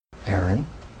Aaron,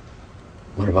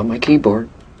 what about my keyboard?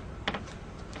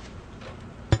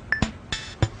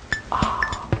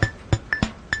 Ah,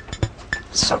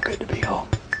 so good to be home.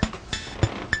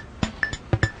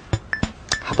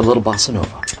 Have a little bossa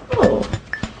nova. Oh.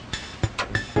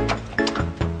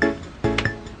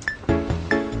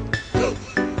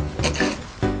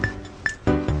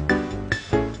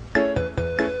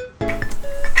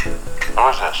 Who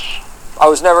is this? I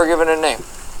was never given a name.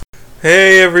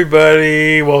 Hey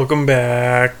everybody, welcome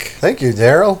back. Thank you,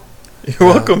 Daryl. You're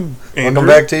welcome, Andrew. Welcome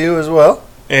back to you as well.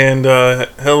 And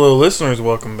hello listeners,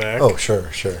 welcome back. Oh, sure.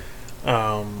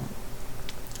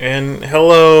 And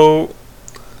hello,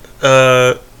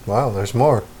 Wow, there's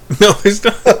more. no, it's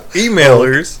not,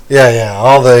 emailers. Yeah,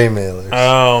 all the emailers.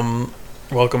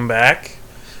 Welcome back.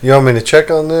 You want me to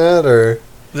check on that, or?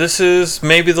 This is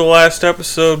maybe the last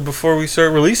episode before we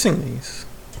start releasing these.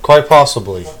 Quite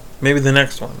possibly. Maybe the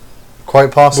next one. Quite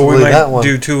But possibly we might that one.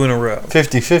 do two in a row.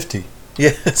 50-50.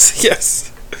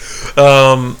 Yes.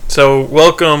 So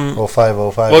welcome.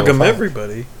 0505. Welcome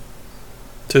everybody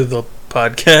to the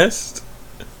podcast.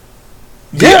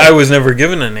 Yeah. I was never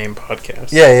given a name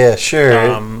podcast. Yeah, sure.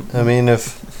 Um,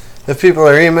 If people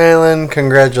are emailing,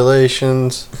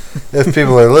 congratulations. If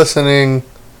people are listening,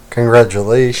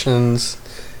 congratulations.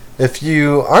 If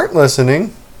you aren't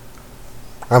listening,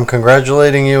 I'm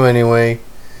congratulating you anyway.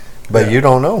 But you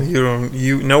don't know.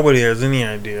 Nobody has any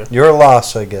idea. You're a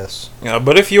loss, I guess. Yeah,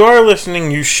 but if you are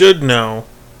listening, you should know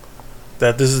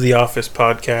that this is the Office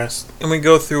podcast, and we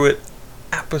go through it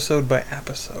episode by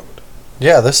episode.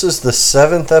 Yeah, this is the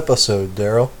 7th episode,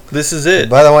 Daryl. This is it.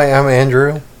 By the way, I'm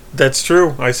Andrew. That's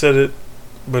true. I said it,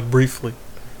 but briefly.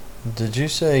 Did you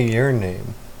say your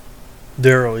name?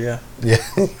 Daryl, yeah. Yeah.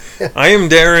 I am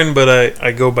Darren, but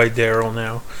I go by Daryl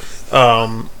now.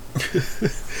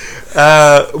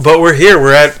 But we're here.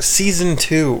 We're at season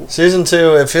 2. Season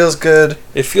 2, it feels good.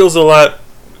 It feels a lot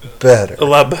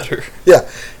better. Yeah,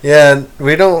 and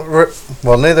we don't...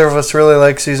 neither of us really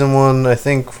like season 1. I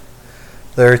think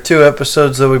there are 2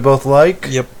 episodes that we both like.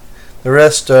 Yep. The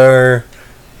rest are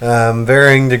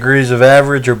varying degrees of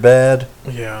average or bad.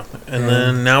 Yeah, and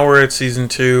then now we're at season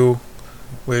 2,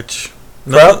 which...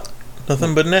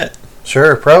 Nothing but net.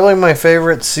 Sure, probably my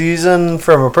favorite season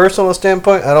from a personal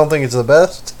standpoint. I don't think it's the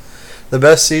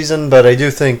best season, but I do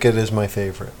think it is my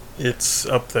favorite. It's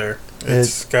up there.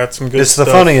 It's got some good stuff.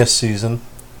 It's the funniest season.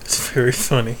 It's very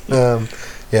funny. Yeah,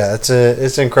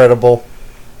 it's incredible.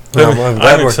 I'm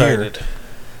glad we're excited. Here.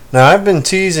 Now, I've been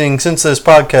teasing since this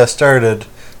podcast started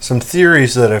some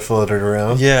theories that I floated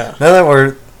around. Yeah. Now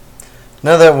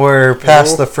that we're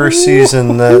past the first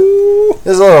season, that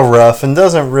is a little rough and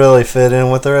doesn't really fit in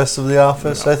with the rest of The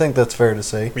Office. No. I think that's fair to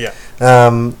say. Yeah.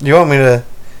 You want me to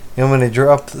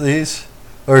drop these,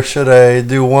 or should I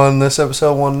do one this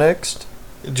episode, one next?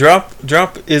 Drop.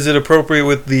 Is it appropriate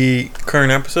with the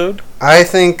current episode? I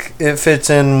think it fits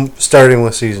in starting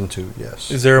with season 2.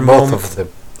 Yes. Is there a both moment? of them?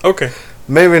 Okay.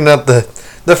 Maybe not the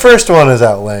first one is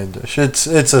outlandish. It's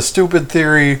a stupid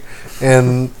theory,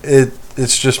 and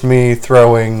it's just me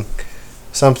throwing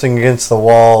something against the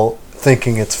wall,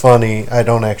 thinking it's funny. I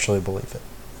don't actually believe it.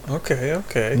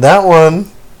 Okay. That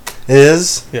one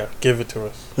is... Yeah, give it to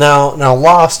us. Now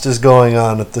Lost is going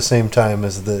on at the same time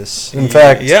as this. In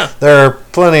fact, yeah. There are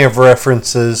plenty of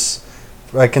references.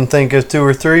 I can think of 2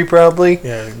 or 3 probably.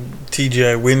 Yeah,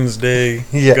 TGI Wednesday.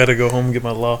 Yeah. Gotta go home and get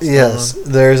my Lost Yes. on.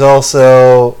 There's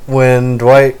also when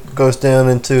Dwight goes down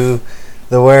into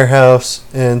the warehouse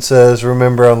and says,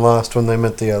 "Remember on Lost when they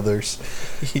met the others."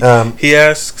 He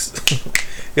asks...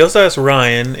 He also asks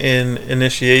Ryan in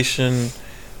Initiation,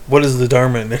 what is the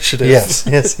Dharma Initiative? Yes,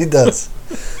 he does.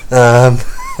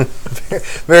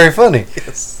 Very funny.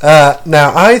 Yes.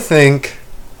 Now, I think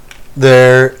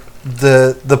the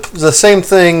same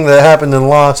thing that happened in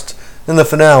Lost in the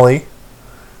finale,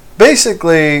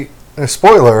 basically, a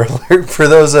spoiler alert for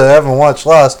those that haven't watched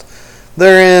Lost,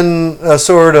 they're in a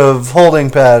sort of holding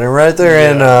pattern, right?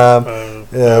 They're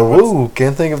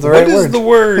can't think of the right word. What is the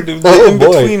word? The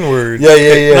in-between word.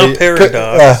 Yeah. Not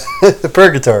paradox.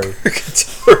 Purgatory.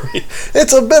 Purgatory.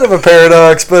 It's a bit of a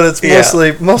paradox, but it's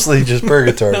mostly just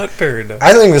purgatory. Not paradox.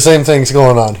 I think the same thing's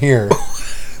going on here.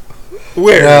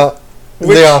 Where? Now,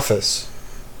 The Office.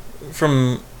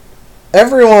 From...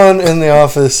 Everyone in The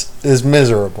Office is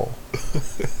miserable.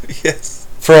 Yes.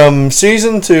 From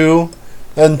season 2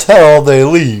 until they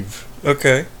leave.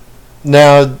 Okay.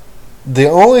 Now, the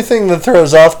only thing that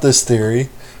throws off this theory,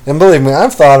 and believe me,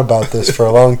 I've thought about this for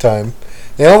a long time,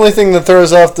 the only thing that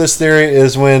throws off this theory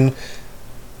is when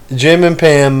Jim and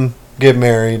Pam get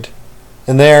married,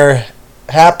 and they're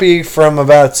happy from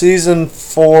about season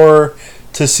 4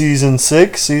 to season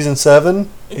 6, season 7.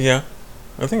 Yeah.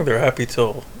 I think they're happy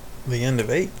till the end of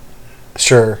 8.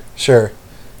 Sure.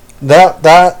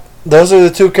 Those are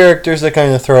the two characters that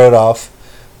kind of throw it off.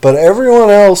 But everyone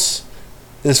else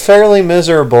is fairly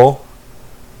miserable.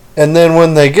 And then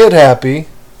when they get happy,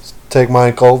 take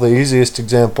Michael, the easiest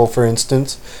example, for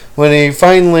instance, when he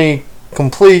finally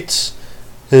completes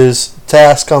his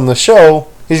task on the show,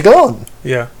 he's gone.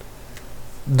 Yeah.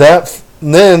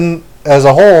 Then, as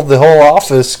a whole, the whole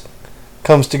office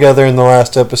comes together in the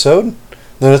last episode.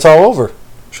 Then it's all over.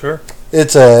 Sure.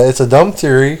 It's a dumb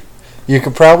theory. You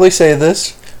could probably say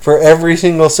this for every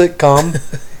single sitcom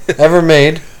ever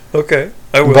made. Okay.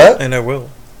 I will. But- and I will.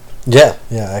 Yeah.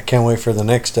 I can't wait for the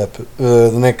next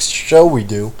the next show we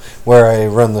do where I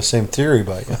run the same theory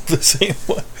by you. The same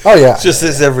one. Oh yeah. It's just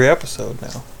this every episode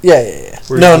now. Yeah.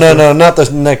 We're No, just- not the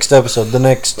next episode. The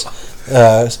next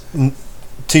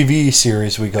TV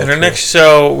series we go And our through. next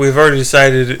show, we've already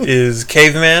decided, is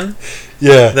Caveman.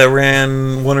 Yeah. That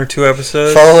ran 1 or 2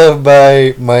 episodes. Followed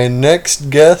by my next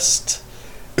guest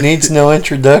needs no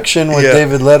introduction with Yeah.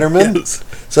 David Letterman. Yes.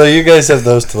 So you guys have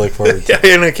those to look forward to.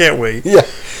 Yeah, and I can't wait. Yeah.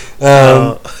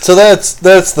 So that's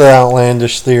the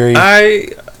outlandish theory.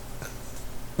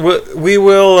 We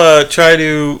will try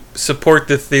to support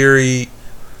the theory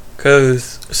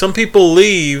because some people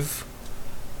leave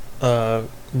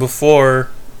before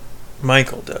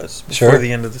Michael does, before Sure.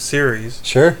 the end of the series.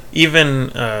 Sure.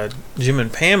 Even Jim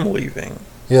and Pam leaving,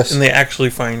 Yes. and they actually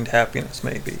find happiness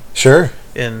maybe Sure.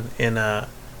 in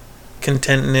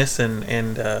contentness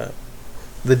and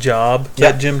the job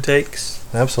Yeah. that Jim takes.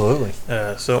 Absolutely.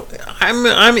 So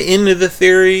I'm into the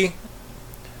theory,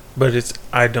 but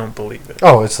I don't believe it.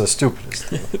 Oh, it's the stupidest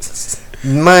thing.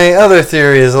 My other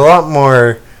theory is a lot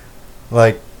more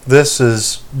like this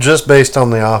is just based on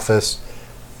The Office.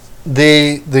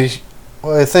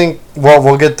 I think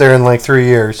we'll get there in like 3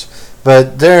 years,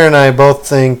 but Darren and I both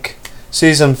think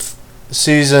season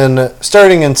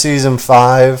starting in season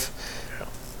 5.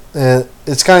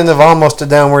 It's kind of almost a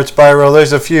downward spiral.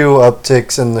 There's a few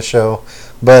upticks in the show,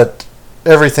 but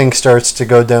everything starts to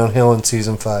go downhill in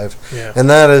season 5. Yeah. And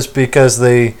that is because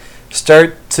they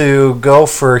start to go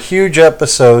for huge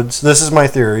episodes. This is my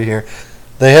theory here.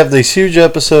 They have these huge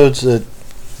episodes that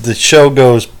the show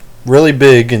goes really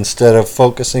big instead of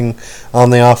focusing on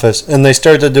The Office. And they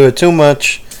start to do it too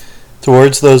much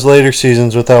towards those later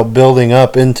seasons without building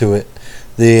up into it.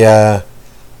 The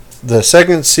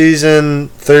second season,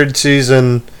 third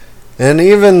season, and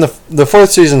even the fourth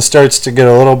season starts to get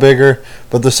a little bigger,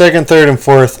 but the second, third, and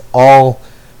fourth all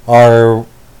are,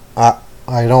 I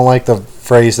don't like the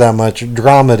phrase that much,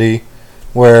 dramedy,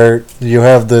 where you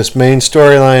have this main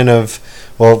storyline of,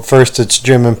 well, first it's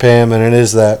Jim and Pam, and it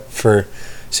is that for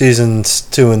seasons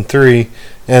 2 and 3,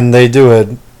 and they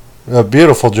do a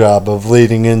beautiful job of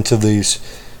leading into these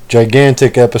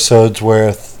gigantic episodes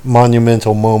with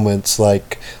monumental moments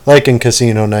like in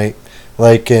Casino Night,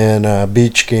 like in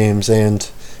Beach Games and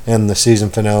the season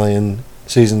finale in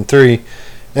season 3.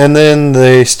 And then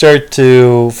they start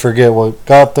to forget what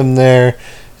got them there,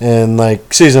 and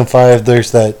like season 5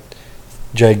 there's that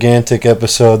gigantic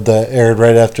episode that aired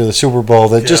right after the Super Bowl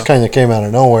that just kind of came out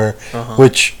of nowhere,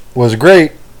 which was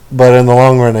great, but in the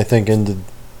long run I think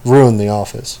ruined The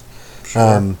Office.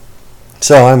 Sure.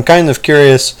 So I'm kind of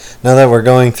curious, now that we're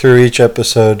going through each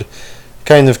episode,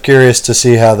 kind of curious to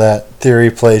see how that theory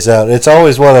plays out. It's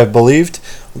always what I've believed.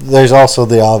 There's also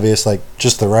the obvious, like,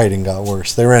 just the writing got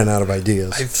worse. They ran out of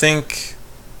ideas. I think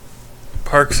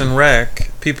Parks and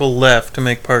Rec, people left to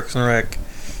make Parks and Rec.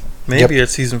 Maybe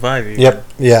it's season 5 even. Yep,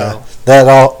 yeah. So, That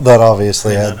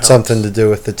obviously Yeah, had that something helps. to do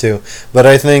with the two. But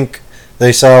I think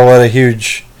they saw what a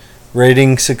huge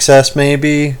rating success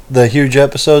maybe the huge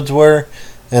episodes were,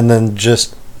 and then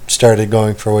just started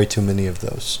going for way too many of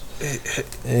those.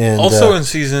 And also in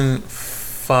season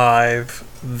 5,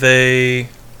 they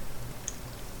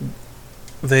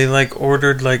like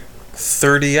ordered like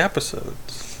 30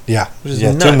 episodes. yeah, which is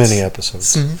too nuts. many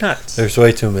episodes. It's nuts. There's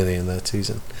way too many in that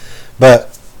season.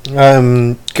 But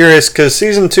I'm curious because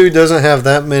season 2 doesn't have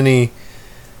that many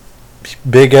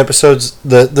big episodes.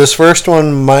 This first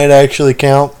one might actually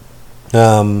count.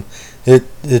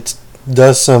 It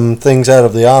does some things out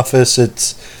of The Office.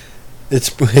 It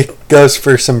goes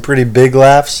for some pretty big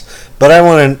laughs. But I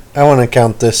want to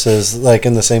count this as like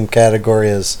in the same category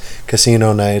as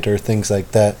Casino Night or things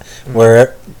like that,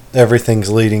 where everything's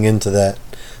leading into that.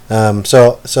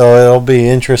 So it'll be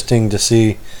interesting to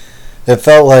see. It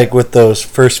felt like with those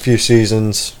first few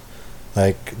seasons,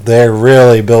 like they're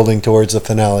really building towards the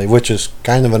finale, which is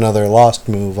kind of another Lost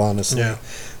move, honestly. Yeah.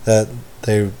 That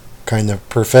they kind of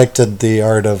perfected the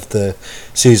art of the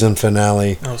season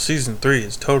finale. Oh, season 3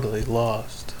 is totally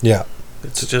lost. Yeah.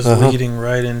 It's just leading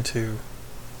right into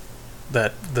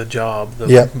the job,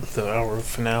 the hour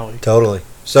finale. Totally.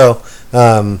 So,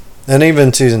 and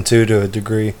even season 2 to a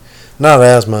degree, not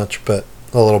as much, but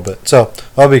a little bit. So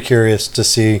I'll be curious to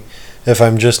see if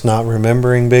I'm just not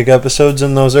remembering big episodes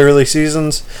in those early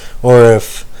seasons, or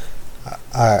if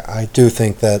I do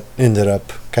think that ended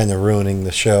up kind of ruining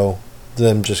the show,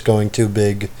 them just going too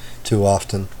big too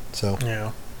often. So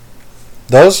Yeah.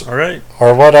 those All right.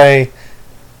 are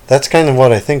that's kind of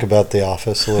what I think about The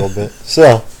Office a little bit.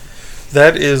 So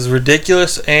That is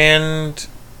ridiculous, and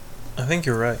I think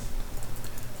you're right.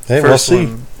 hey, First we'll see.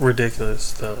 one,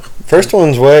 ridiculous, though. First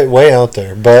one's way out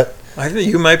there, but I think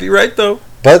you might be right, though.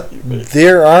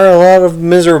 there are a lot of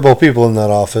miserable people in that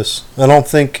office. I don't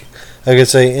think I could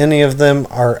say any of them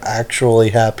are actually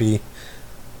happy,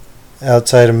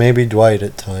 outside of maybe Dwight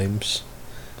at times,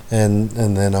 and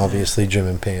then obviously Jim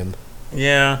and Pam.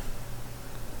 Yeah.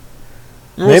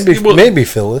 Maybe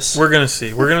Phyllis. We're gonna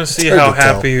see. We're gonna see hard how to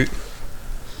tell. happy.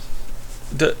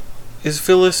 Is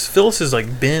Phyllis? Phyllis is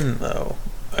like Ben, though.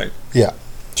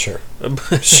 Sure.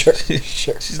 Sure.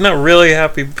 Sure. She's not really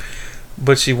happy,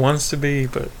 but she wants to be.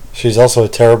 But She's also a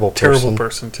terrible terrible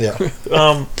person too.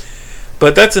 Yeah.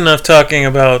 But that's enough talking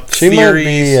about She theories.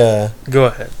 might be. Go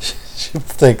ahead. She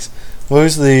thinks.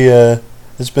 Who's the?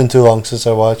 It's been too long since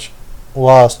I watched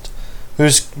Lost.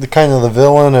 Who's the kind of the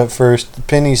villain at first?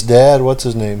 Penny's dad. What's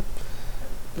his name?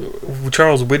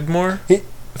 Charles Widmore.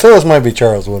 Phyllis might be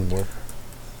Charles Widmore.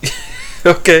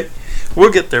 Okay,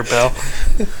 we'll get there, pal.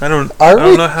 I don't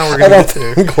We? know how we're I gonna don't get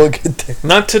there. think we'll get there.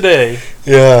 Not today.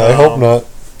 Yeah, I hope Um, not.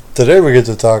 Today we get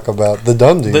to talk about the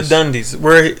Dundies. The Dundies.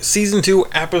 We're season 2,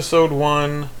 episode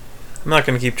 1. I'm not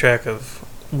gonna keep track of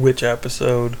which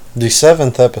episode. The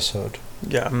 7th episode.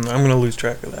 Yeah, I'm gonna lose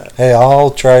track of that. Hey,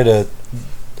 I'll try to.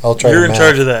 You're in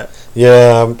charge of that.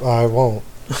 Yeah, I won't.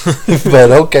 But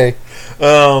okay.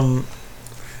 All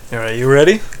right, you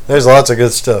ready? There's lots of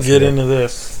good stuff. Get here. into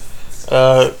this.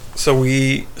 So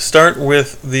we start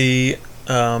with the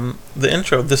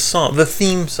intro, the song, the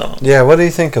theme song. Yeah, what do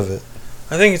you think of it?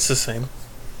 I think it's the same.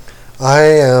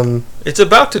 I It's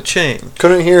about to change.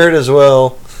 couldn't hear it as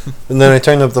well, and then I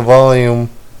turned up the volume.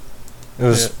 It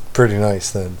was Yeah. pretty nice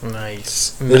then.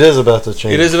 Nice. It is about to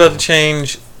change. It is about to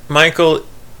change. Michael,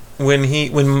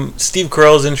 when Steve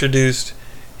Carell is introduced,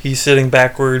 he's sitting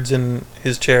backwards in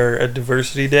his chair at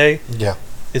Diversity Day. Yeah.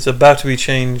 It's about to be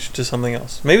changed to something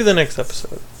else. Maybe the next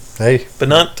episode, Hey, but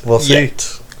not We'll see.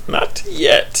 yet. Not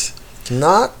yet.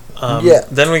 not yet.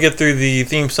 Then we get through the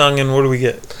theme song, and what do we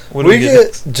get? What do We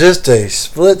get just a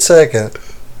split second.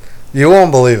 You won't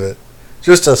believe it.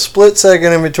 Just a split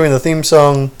second in between the theme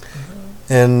song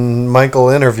and Michael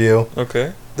interview.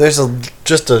 Okay. There's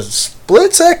just a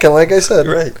split second, like I said,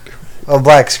 Right. a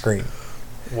black screen.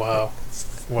 Wow.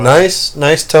 Nice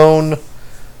tone.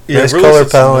 Yeah, nice it really color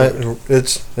sets the palette. mood.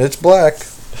 It's black.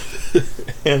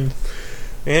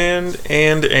 and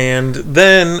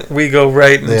then we go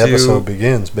right into The episode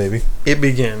begins, baby. it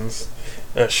begins.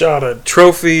 A shot of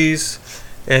trophies,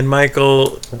 and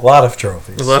Michael. A lot of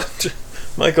trophies.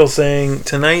 Michael saying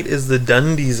tonight is the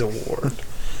Dundies Award,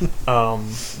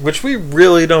 which we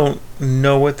really don't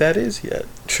know what that is yet.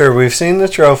 Sure, we've seen the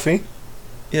trophy.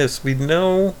 Yes, we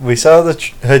know. We saw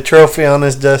the trophy on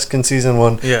his desk in season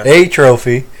 1. Yeah. A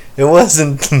trophy. It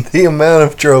wasn't the amount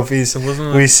of trophies It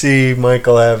wasn't we see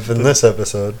Michael have in this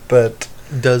episode, but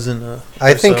a dozen.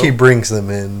 I think so. he brings them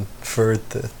in for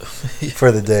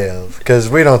the day of, because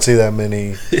we don't see that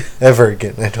many ever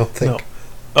again. I don't think.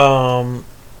 No.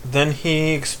 Then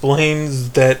he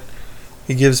explains that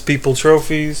he gives people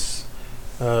trophies,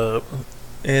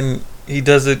 and he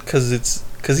does it because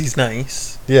he's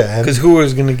nice. Yeah, Because who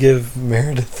is going to give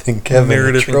Meredith and Kevin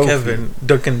Meredith a trophy. and Kevin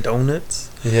Dunkin' Donuts?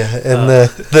 Yeah, and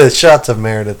the shots of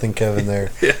Meredith and Kevin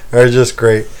there Yeah. are just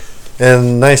great,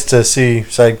 and nice to see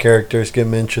side characters get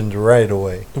mentioned right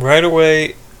away. Right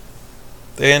away,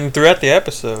 and throughout the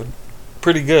episode,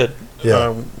 pretty good.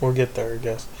 Yeah. We'll get there, I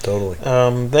guess. Totally.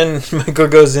 Then Michael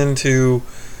goes into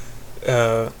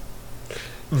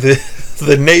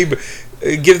the neighbor.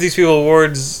 Give these people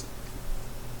awards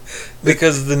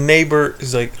because the neighbor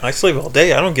is like, I slave all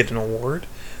day. I don't get an award.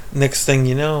 Next thing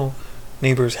you know,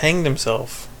 neighbor's hanged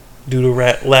himself due to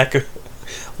lack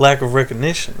of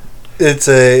recognition.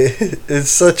 It's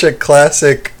such a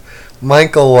classic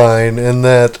Michael line in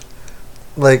that,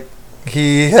 like,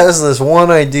 he has this one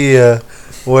idea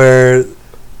where,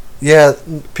 yeah,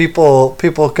 people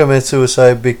commit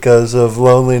suicide because of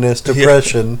loneliness,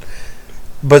 depression,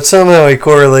 but somehow he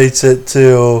correlates it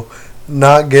to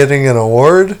not getting an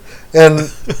award,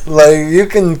 And like you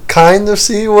can kind of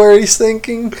see where he's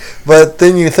thinking, but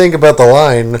then you think about the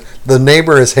line: the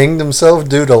neighbor has hanged himself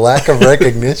due to lack of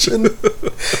recognition,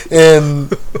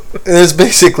 and it's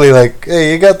basically like,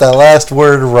 hey, you got that last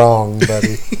word wrong,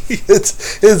 buddy.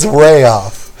 It's way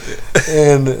off,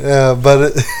 and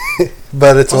but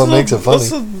it's what makes it funny.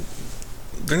 Also,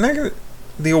 they're not gonna.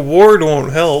 The award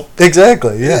won't help.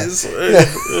 Exactly. Yeah.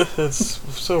 It's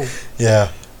so.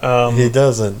 Yeah. He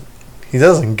He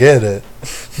doesn't get it,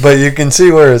 but you can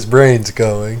see where his brain's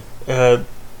going. I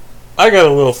got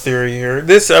a little theory here.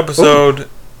 This episode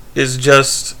is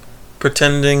just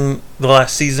pretending the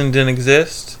last season didn't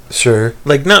exist. Sure.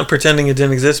 Like, not pretending it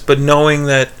didn't exist, but knowing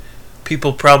that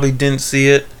people probably didn't see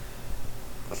it,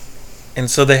 and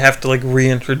so they have to like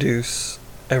reintroduce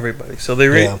everybody. So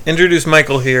they introduce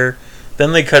Michael here,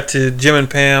 then they cut to Jim and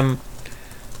Pam,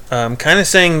 kind of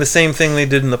saying the same thing they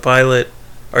did in the pilot.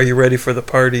 Are you ready for the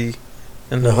party?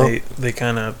 And then they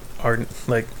kind of are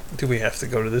like, do we have to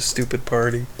go to this stupid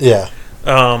party? Yeah.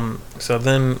 So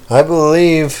then I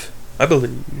believe in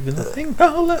the thing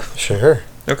called love. Sure.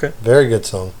 Okay. Very good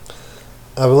song.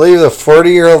 I believe the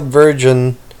 40-Year-Old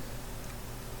Virgin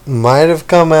might have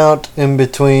come out in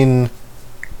between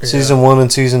season 1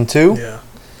 and season 2. Yeah.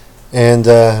 And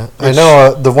I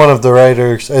know the one of the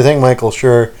writers, I think Michael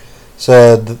Schur,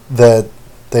 said that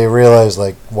they realized,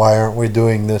 like, why aren't we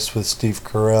doing this with Steve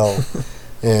Carell?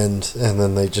 and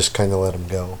then they just kind of let him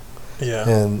go. Yeah.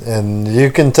 And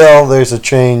you can tell there's a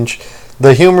change.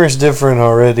 The humor's different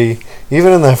already.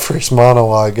 Even in that first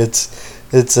monologue, it's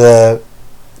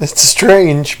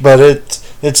strange, but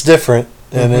it's different,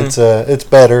 and it's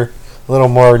better, a little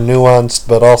more nuanced,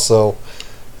 but also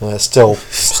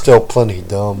still plenty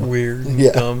dumb. Weird.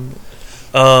 Yeah. Dumb.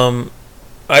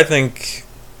 I think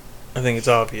it's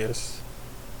obvious.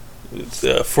 It's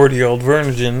 40-Year-Old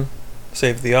Virgin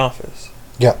saved The Office.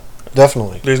 Yeah,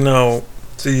 definitely. There's no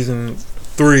season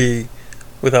 3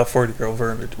 without 40-Year-Old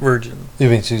Virgin. You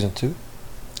mean season 2?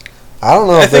 I don't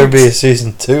know if there'd be a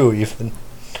season 2 even.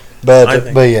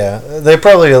 But yeah, they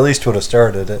probably at least would have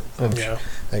started it.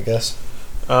 I guess.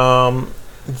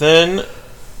 Then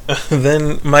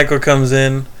Michael comes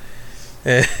in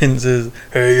and says,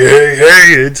 "Hey,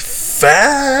 it's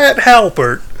Fat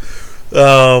Halpert."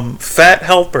 Fat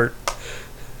Halpert.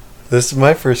 This is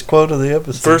my first quote of the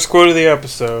episode. First quote of the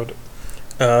episode.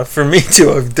 For me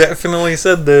too, I've definitely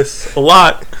said this a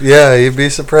lot. Yeah, you'd be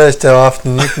surprised how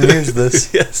often you can use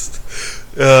this. Yes.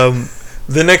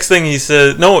 The next thing he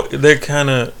says, no, they kind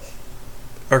of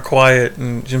are quiet,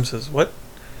 and Jim says, "What?"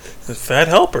 It's Fat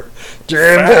Halpert.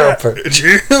 Jim Halpert.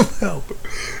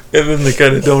 And then they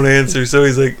kind of don't answer, so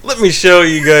he's like, "Let me show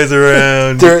you guys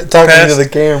around." Talking to the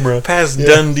camera. Past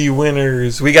Dundee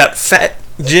winners. We got Fat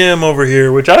Jim over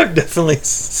here, which I've definitely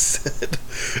said.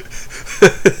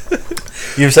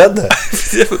 You've said that.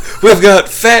 We've got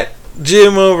Fat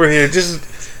Jim over here. Just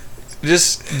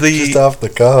off the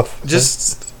cuff.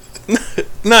 Just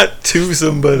not to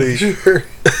somebody. Sure.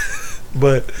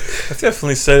 But I've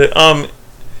definitely said it.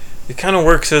 It kind of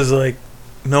works as like,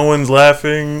 no one's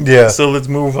laughing. Yeah. So let's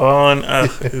move on.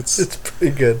 It's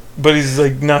pretty good. But he's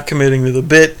like not committing to the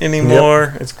bit anymore.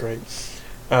 Yep. It's great.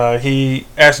 He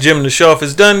asked Jim to show off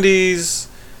his Dundies.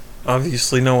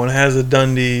 Obviously, no one has a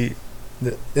Dundee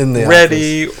in the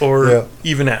ready office. or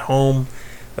even at home.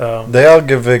 They all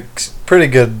give pretty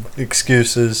good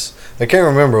excuses. I can't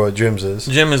remember what Jim's is.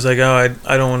 Jim is like, "Oh,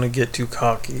 I don't want to get too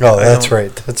cocky." Oh, that's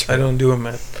right. I don't do them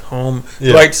at home.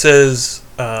 Yeah. Dwight says,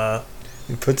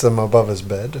 he puts them above his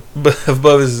bed.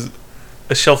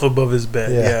 A shelf above his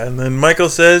bed. Yeah. And then Michael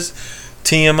says,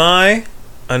 "TMI,"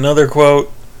 another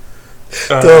quote.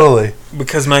 Totally.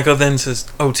 Because Michael then says,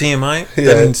 "Oh, TMI?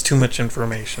 Yeah. That means too much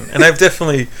information." And I've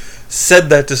definitely said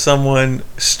that to someone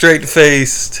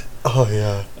straight-faced. Oh,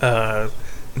 yeah.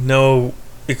 No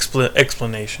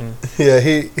explanation. Yeah,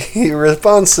 he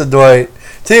responds to Dwight,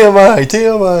 TMI.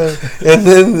 And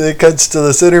then it cuts to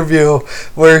this interview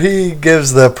where he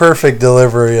gives the perfect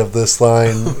delivery of this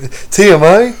line.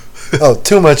 TMI? Oh,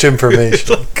 too much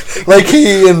information. Like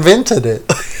he invented it.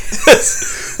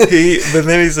 But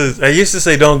then he says, "I used to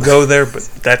say don't go there, but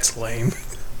that's lame."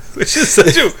 Which is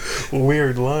such a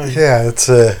weird line. Yeah, it's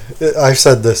I've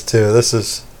said this too. This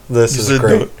is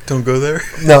great. Don't go there.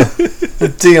 No,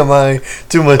 TMI,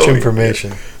 too much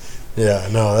information. Yeah,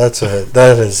 no,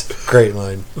 that is a great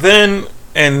line. Then,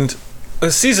 and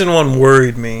season 1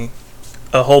 worried me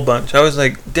a whole bunch. I was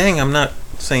like, dang, I'm not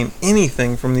saying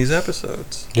anything from these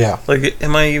episodes. Yeah. Like,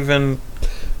 am I even...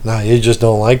 No, you just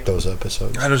don't like those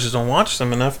episodes. I just don't watch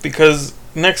them enough because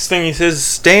next thing he says,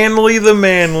 Stanley the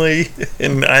Manly.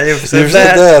 And I have said You've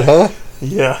said that, huh?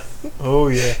 Yeah. Oh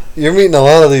yeah. You're meeting a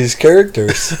lot of these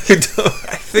characters.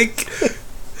 I think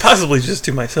possibly just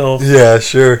to myself Yeah,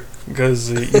 sure. because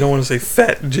you don't want to say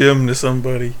Fat Jim to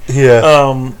somebody.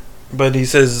 Yeah. But he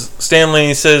says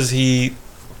Stanley says he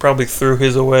probably threw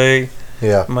his away.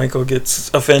 Yeah. Michael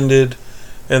gets offended,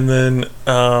 and then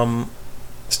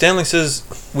Stanley says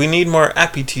we need more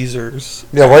appetizers.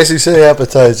 Yeah, why does he say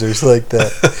appetizers like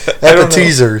that? I don't know.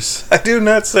 Appetizers.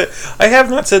 I have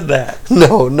not said that.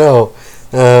 No.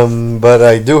 But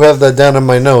I do have that down in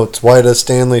my notes. Why does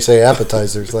Stanley say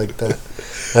appetizers like that?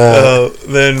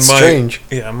 Then strange.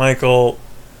 Michael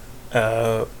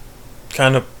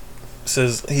kind of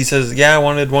says I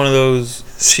wanted one of those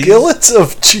Skillets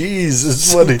of cheese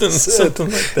is what he said. something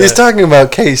like that. He's talking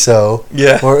about queso.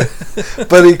 Yeah.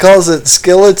 But he calls it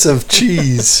skillets of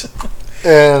cheese.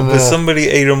 And But somebody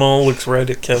ate them all. Looks right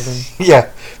at Kevin.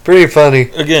 yeah, pretty funny.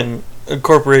 Again,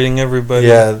 incorporating everybody.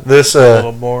 Yeah, this a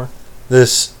little more.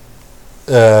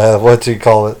 what do you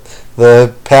call it?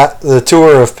 The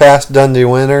tour of past Dundee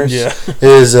winners Yeah.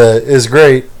 is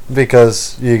great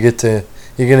because you get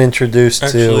introduced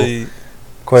Actually, to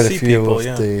quite a see few people, of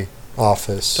yeah. the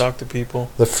office, talk to people.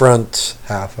 the front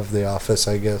half of the office,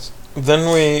 I guess.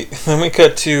 Then we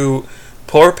cut to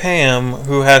poor Pam,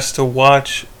 who has to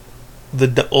watch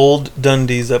the old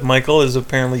Dundies that Michael is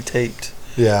apparently taped.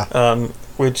 Yeah,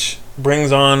 Which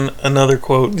brings on another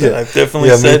quote that Yeah. I've definitely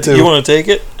Yeah, me said. too. You want to take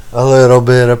it? a little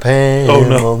bit of pain Oh,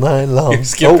 no. all night long. You're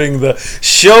skipping the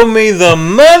 "Show Me the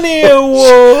Money"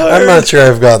 award. I'm not sure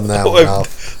I've gotten that Oh, one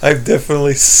off. I've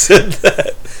definitely said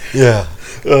that. Yeah,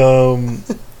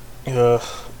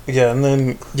 And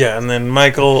then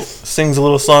Michael sings a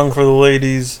little song for the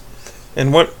ladies.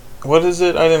 And what is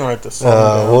it? I didn't write this song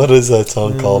down. what is that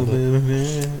song called?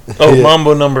 Oh, Yeah.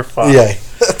 Mambo number 5. Yeah,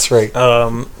 that's right. A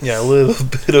little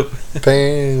bit of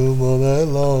Pain all night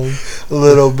long, a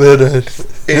little bit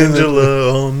of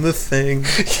Angela on the thing.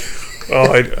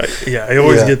 Oh, I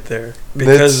always Yeah. get there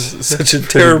because That's- such a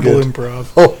that's pretty terrible good. improv.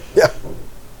 Oh yeah,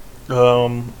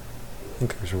 Um, I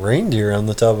think there's reindeer on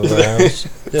the top of our house.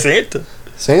 Santa.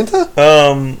 Santa?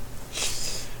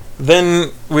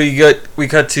 Then we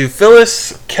cut to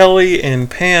Phyllis, Kelly, and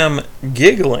Pam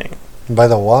giggling By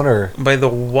the water by the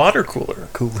water cooler.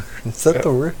 cooler. Is that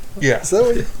the word? Yeah, Is that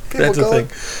what people that's a call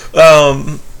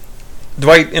thing. it?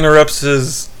 Dwight interrupts,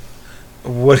 says,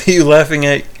 "What are you laughing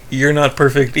at? You're not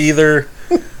perfect either,"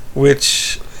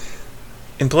 which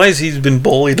implies he's been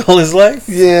bullied all his life.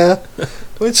 Yeah,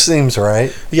 which seems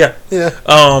right. Yeah. Yeah.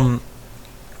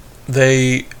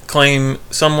 They claim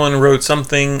someone wrote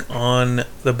something on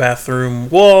the bathroom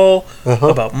wall Uh-huh.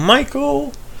 about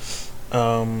Michael,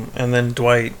 and then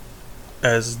Dwight,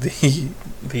 as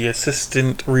the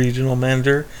assistant regional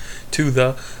manager to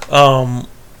the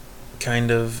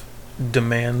kind of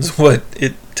demands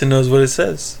knows what it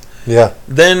says. Yeah.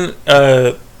 Then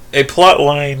a plot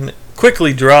line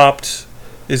quickly dropped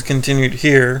is continued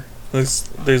here.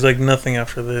 There's like nothing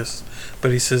after this, but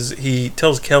he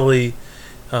tells Kelly,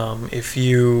 if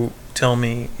you tell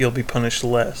me, you'll be punished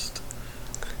less.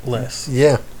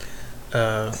 Yeah.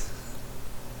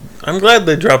 I'm glad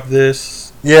they dropped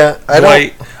this. Yeah.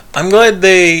 I'm glad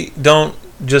they don't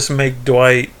just make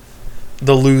Dwight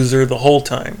the loser the whole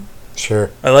time. Sure.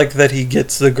 I like that he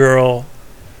gets the girl,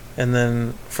 and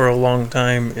then for a long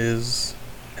time is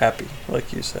happy,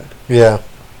 like you said. Yeah.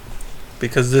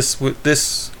 Because this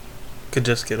could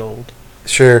just get old.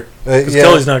 Sure. Because Yeah.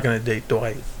 Kelly's not going to date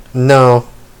Dwight. No.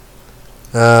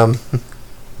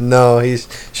 No,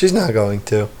 she's not going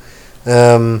to.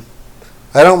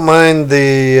 I don't mind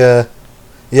the.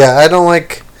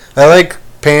 I like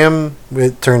Pam.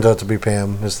 It turns out to be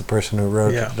Pam is the person who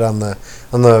wrote Yeah. it on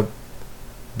the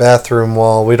bathroom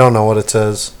wall. We don't know what it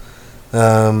says.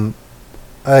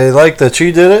 I like that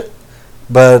she did it,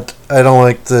 but I don't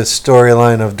like the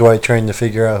storyline of Dwight trying to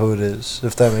figure out who it is.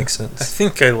 If that makes I sense.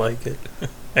 think I like it,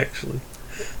 actually.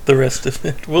 The rest of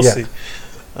it, we'll Yeah. see.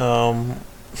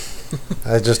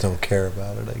 I just don't care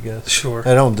about it. I guess. Sure.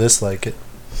 I don't dislike it.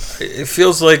 It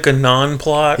feels like a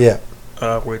non-plot, Yeah.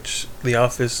 which The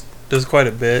Office does quite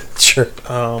a bit. Sure.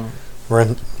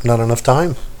 We're not enough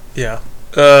time. Yeah.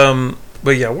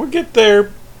 But yeah, we'll get there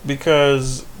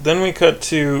because then we cut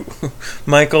to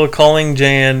Michael calling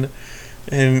Jan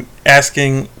and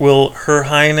asking, will Her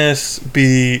Highness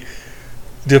be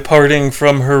departing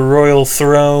from her royal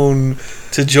throne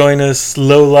to join us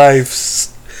lowlifes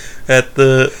at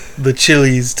the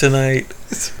Chili's tonight?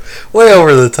 Way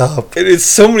over the top. It is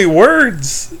so many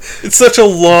words. It's such a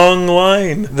long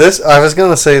line. I was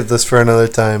gonna save this for another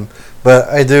time, but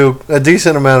I do a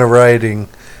decent amount of writing,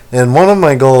 and one of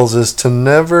my goals is to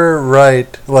never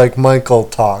write like Michael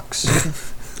talks,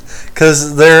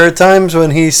 because there are times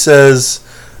when he says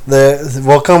that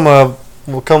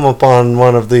we'll come upon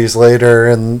one of these later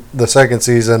in the second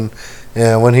season,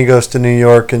 and when he goes to New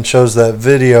York and shows that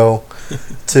video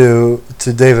to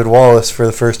David Wallace for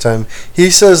the first time, he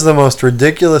says the most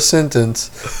ridiculous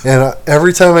sentence, and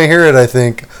every time I hear it, I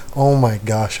think, "Oh my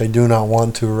gosh, I do not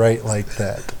want to write like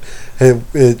that."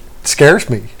 It scares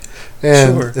me,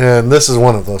 and Sure. and this is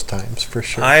one of those times for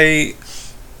sure.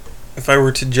 If I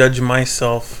were to judge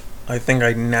myself, I think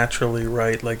I naturally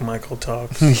write like Michael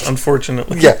talks.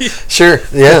 Unfortunately, Yeah, sure.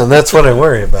 Yeah, and that's what I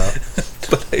worry about.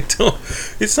 but I don't.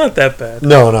 It's not that bad.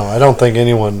 No, I don't think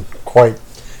anyone quite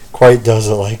does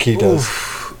it like he does.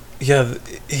 Oof. Yeah,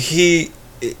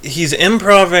 he's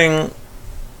improving,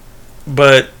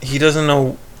 but he doesn't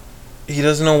know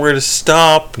where to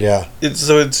stop. Yeah,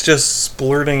 So it's just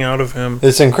splurting out of him.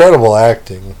 it's incredible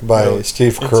acting by Oh,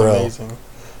 Steve It's Carell. amazing.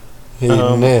 He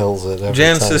nails it every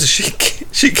Jan time. says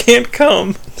she can't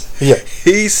come. Yeah.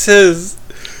 He says,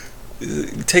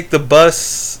 take the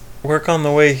bus, work on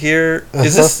the way here.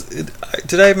 Is this?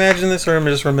 Did I imagine this, or am I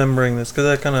just remembering this? Because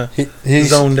I kind of He's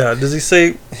zoned out. Does he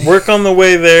say work on the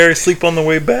way there, sleep on the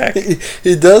way back?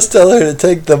 He does tell her to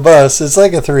take the bus. It's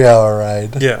like a 3-hour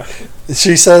ride. Yeah.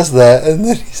 She says that, and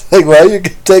then he's like, "Well, you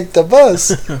can take the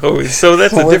bus." Oh, so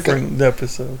that's a Work different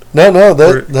episode. No,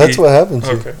 Or that's he- what happens.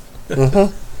 Here. Okay. Uh-huh.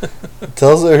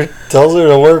 tells her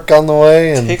to work on the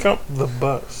way, and Take up the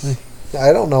bus.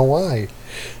 I don't know why.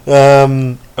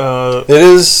 Uh, It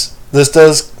is. This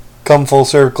does come full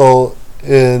circle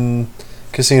in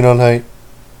Casino Night.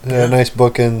 Yeah. Nice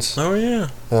bookends. oh yeah.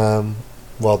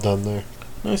 Well done there.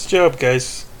 Nice job,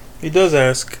 guys. He does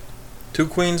ask. 2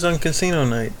 queens on casino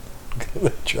night.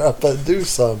 Drop a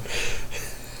deuce on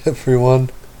everyone.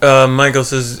 Michael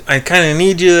says, I kind of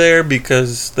need you there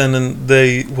because then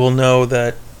they will know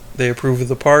that they approve of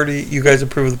the party. You guys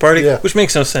approve of the party, Yeah. which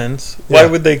makes no sense. Why Yeah.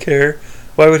 would they care?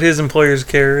 Why would his employers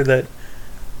care that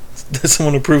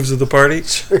someone approves of the party?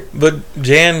 Sure. But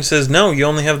Jan says, no, you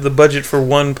only have the budget for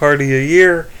one party a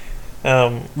year.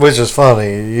 Which is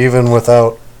funny, even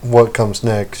without what comes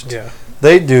next. Yeah.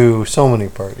 They do so many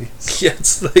parties. Yeah,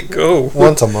 it's like, oh.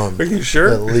 Once a month. Are you sure?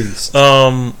 At least.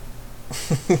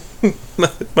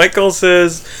 Michael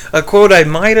says, a quote I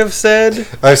might have said.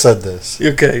 I said this.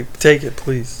 Okay, take it,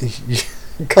 please.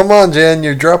 Come on, Jan,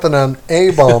 you're dropping an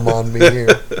A-bomb on me here.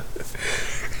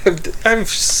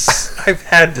 I've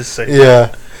had to say.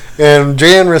 Yeah. And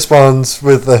Jan responds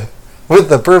with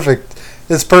the perfect,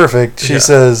 it's perfect. She Yeah.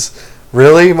 says,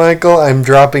 "Really, Michael? I'm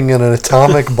dropping an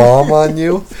atomic bomb on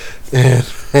you?" And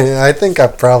I think I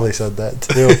probably said that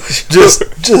too.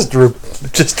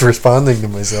 Just responding to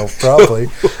myself, probably.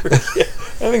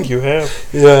 I think you have.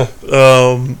 Yeah.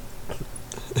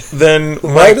 Then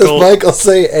Why does Michael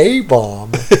say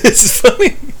A-bomb? It's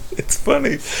funny. It's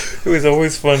funny. It was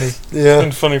always funny. It's Yeah.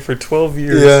 been funny for 12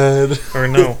 years. Yeah. Or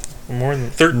no, more than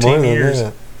 13 More than years.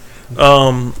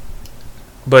 that.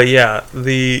 But yeah,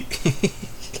 the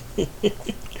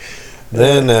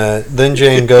Then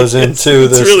Jane goes into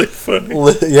it's this. really funny.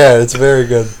 Yeah, it's very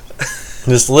good.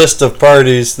 This list of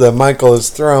parties that Michael has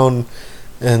thrown,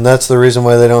 and that's the reason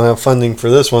why they don't have funding for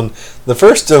this one. The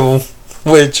first of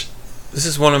which This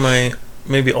is one of my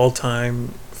maybe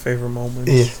all-time favorite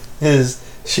moments. is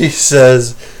she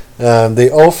says the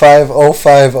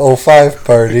 050505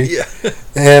 party, Yeah.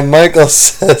 and Michael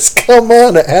says, "Come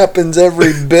on, it happens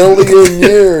every billion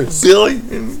years,"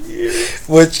 Billion years.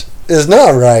 which is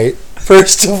not right.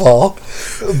 First of all,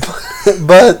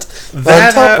 but That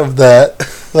on top of that,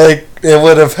 like it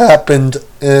would have happened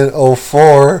in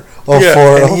 04, 04,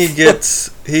 Yeah, and he gets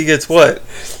what?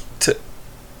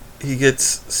 He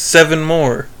gets 7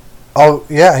 more. Oh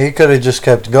yeah, he could have just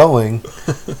kept going.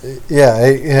 Yeah,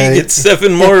 He gets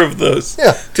 7 more of those.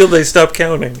 Yeah. Till they stop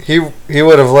counting. He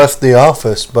would have left the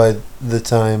office by the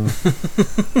time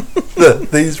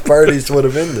these parties would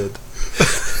have ended.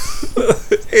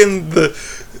 In the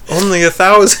only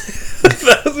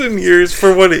 1,000 years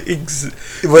for what it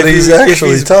What if he's if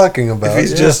actually he's- talking about. if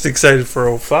he's yeah. just excited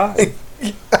for 05.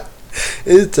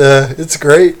 It's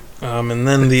great. And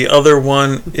then the other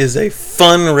one is a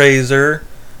fundraiser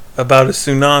about a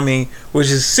tsunami, which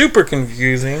is super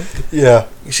confusing. Yeah.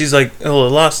 She's like, oh, it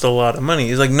lost a lot of money.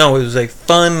 He's like, no, it was a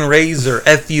fundraiser,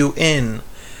 F-U-N.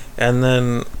 And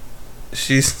then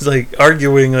she's like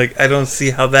arguing, like, I don't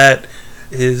see how that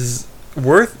is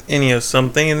worth any of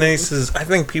something. And then he says, I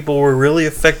think people were really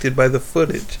affected by the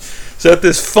footage. So at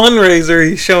this fundraiser,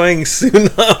 he's showing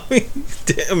tsunami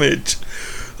damage.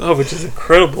 Oh, which is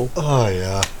incredible. Oh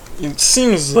yeah. It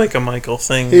seems like a Michael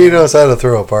thing. He knows how to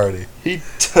throw a party. He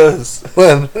does.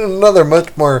 When another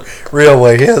much more real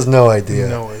way, he has no idea.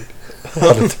 No way.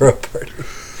 how to throw a party.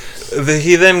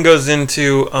 He then goes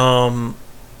into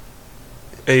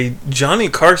a Johnny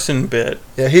Carson bit.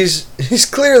 Yeah, he's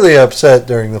clearly upset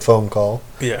during the phone call.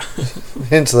 Yeah.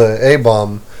 Hence the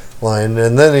A-bomb line,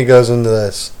 and then he goes into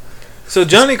this. So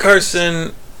Johnny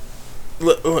Carson,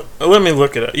 let me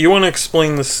look it up. You want to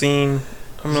explain the scene?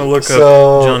 I'm going to look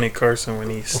up Johnny Carson when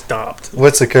he stopped.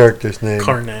 What's the character's name?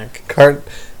 Karnak.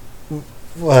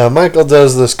 Michael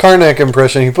does this Karnak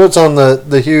impression. He puts on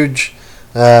the huge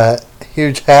hat,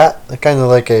 kind of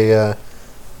like a,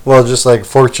 just like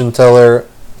fortune teller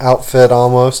outfit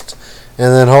almost,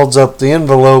 and then holds up the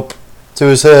envelope to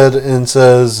his head and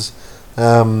says,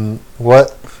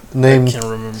 "What name? I can't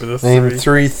remember the name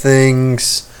three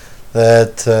things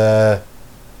that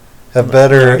have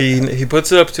better." He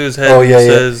puts it up to his head. Oh and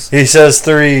says, He says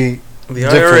three the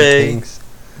different IRA, things.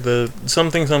 the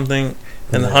something, and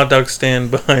the Yeah. hot dog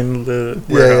stand behind the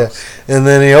Yeah, warehouse. and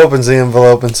then he opens the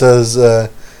envelope and says,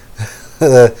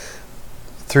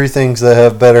 three things that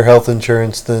have better health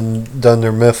insurance than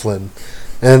Dunder Mifflin.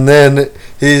 And then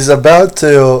he's about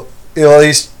to,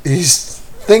 he's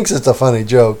thinks it's a funny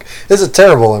joke. It's a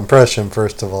terrible impression,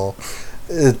 first of all.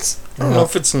 It's, I don't know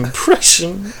if it's an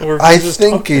impression or if I he's just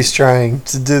think talking. he's trying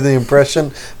to do the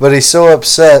impression, but he's so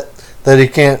upset that he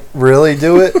can't really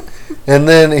do it. And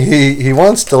then he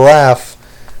wants to laugh,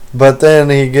 but then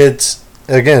he gets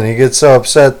so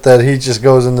upset that he just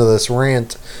goes into this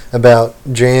rant about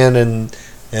Jan and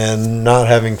not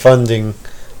having funding,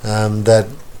 that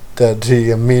he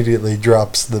immediately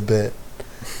drops the bit.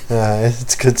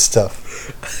 It's good stuff.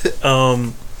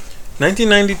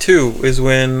 1992 is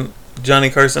when Johnny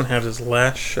Carson had his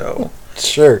last show.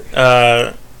 Sure.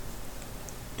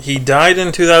 He died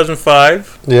in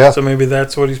 2005. Yeah. So maybe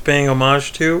that's what he's paying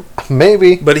homage to.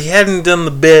 Maybe. But he hadn't done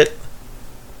the bit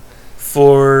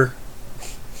for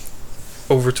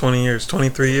over 20 years,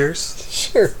 23 years.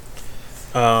 Sure.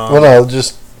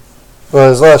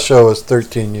 His last show was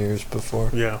 13 years before.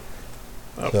 Yeah.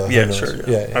 So who Yeah, knows? sure.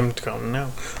 Yeah, yeah. I'm counting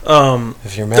now.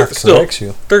 If your math still- corrects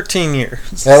you. 13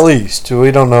 years. At least.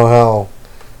 We don't know how.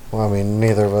 Well, I mean,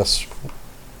 neither of us.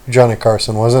 Johnny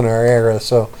Carson was in our era,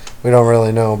 so we don't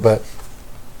really know. But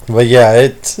yeah,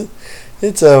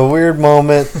 it's a weird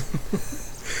moment.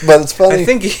 But it's funny. I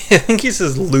think he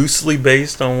says loosely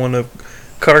based on one of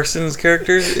Carson's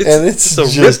characters. It's a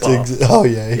just ripoff. oh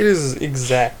yeah, It is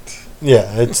exact.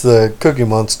 yeah. It's the Cookie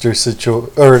Monster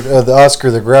or the Oscar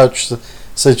the Grouch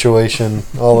situation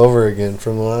all over again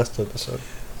from the last episode.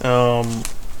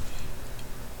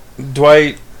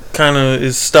 Dwight kind of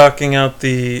is stalking out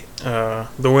the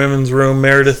women's room.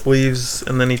 Meredith leaves,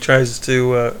 and then he tries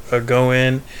to go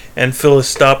in, and Phyllis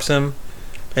stops him,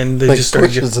 and they just start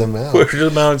pushes him out. pushes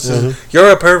him out and says, Mhm.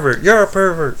 "You're a pervert. You're a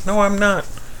pervert." "No, I'm not."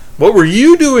 "What were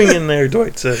you doing in there?"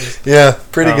 Dwight says. Yeah,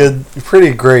 pretty good,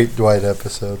 pretty great Dwight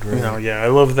episode. Really. No, yeah, I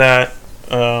love that.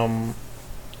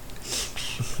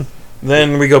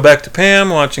 Then we go back to Pam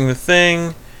watching The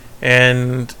Thing,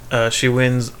 and she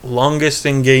wins longest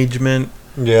engagement,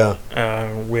 Yeah,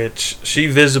 which she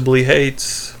visibly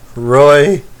hates.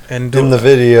 Roy And in the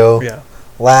video yeah,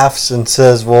 laughs and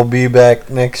says, "We'll be back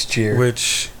next year."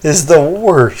 which Is the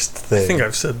worst I thing. think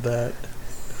I've said that.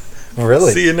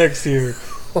 Really? See you next year.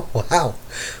 Wow.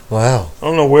 I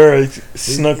don't know where I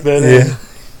snuck that in, Yeah.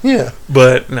 Yeah.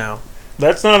 but no,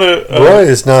 that's not a Roy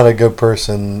is not a good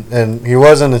person, and he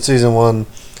wasn't in season 1.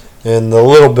 And the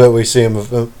little bit we see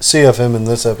of him in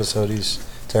this episode, he's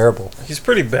terrible. He's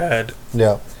pretty bad.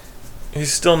 Yeah.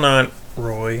 He's still not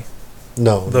Roy,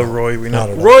 No. the no. Roy we not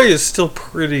know. at all. Roy is still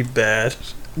pretty bad.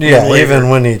 Yeah, later. even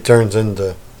when he turns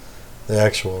into the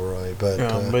actual Roy, but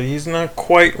But he's not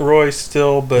quite Roy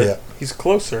still, but Yeah. he's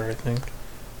closer, I think.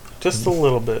 Just a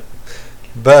little bit.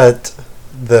 But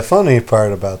the funny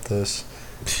part about this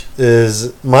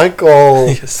is Michael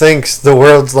Yes. thinks the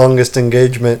world's longest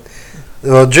engagement.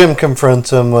 Well, Jim confronts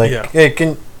him like, Yeah. "Hey,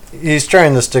 he's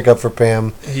trying to stick up for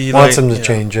Pam. He Wants him to yeah.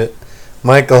 change it."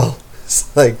 Michael is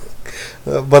like,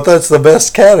 "But that's the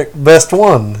best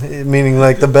one," meaning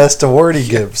like the best award he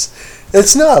gives.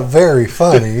 It's not very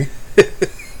funny.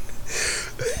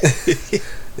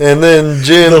 And then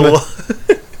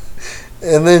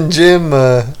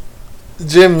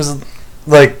Jim's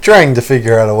like trying to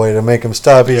figure out a way to make him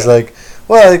stop. He's Yeah. like,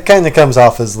 "Well, it kind of comes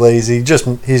off as lazy.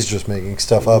 He's just making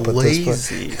stuff up at this point."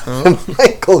 Lazy, huh? And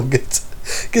Michael gets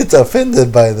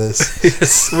offended by this.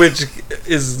 Yes, which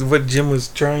is what Jim was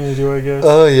trying to do, I guess.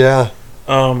 Oh yeah,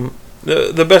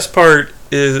 The best part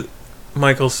is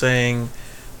Michael saying,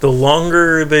 "The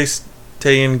longer they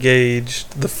stay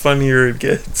engaged, the funnier it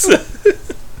gets,"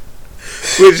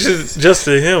 which is just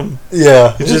to him.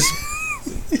 yeah, He's just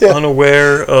yeah.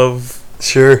 unaware of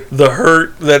Sure. the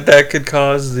hurt that could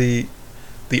cause, the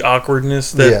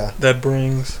awkwardness that Yeah. that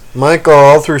brings. Michael,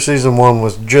 all through season 1,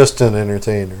 was just an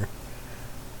entertainer.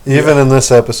 Even in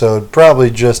this episode, probably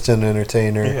just an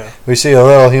entertainer. Yeah. We see a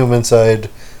little human side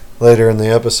later in the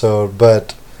episode,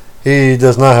 but he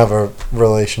does not have a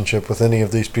relationship with any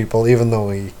of these people, even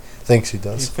though he thinks he He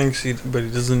does. thinks but he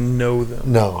doesn't know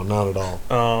them. No, not at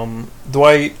all.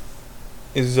 Dwight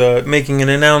is making an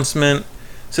announcement.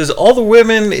 Says all the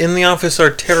women in the office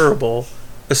are terrible,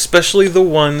 especially the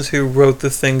ones who wrote the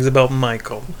things about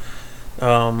Michael.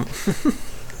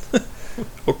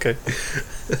 Okay.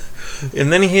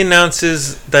 And then he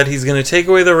announces that he's going to take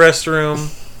away the restroom,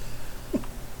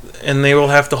 and they will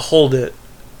have to hold it.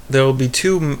 There will be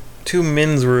two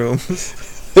men's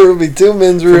rooms. There will be 2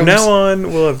 men's rooms. From now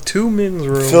on, we'll have 2 men's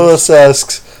rooms. Phyllis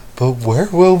asks, but where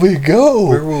will we go?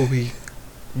 Where will we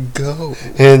go?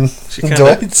 And She kinda-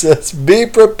 Dwight says, be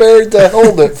prepared to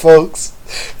hold it, folks.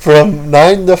 From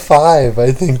 9 to 5,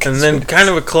 I think. And is then what- kind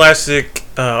of a classic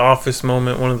Office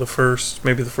moment, one of the first,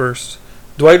 maybe the first.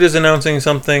 Dwight is announcing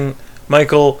something.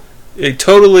 Michael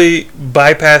totally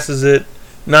bypasses it,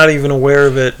 not even aware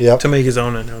of it, Yep. to make his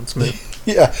own announcement.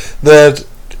 Yeah, that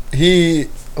he...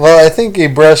 Well, I think he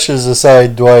brushes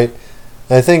aside Dwight.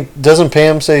 I think... Doesn't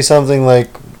Pam say something like...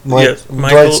 Yes,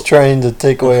 Michael- Dwight's trying to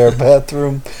take away our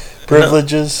bathroom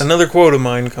privileges? Another quote of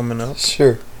mine coming up.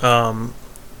 Sure.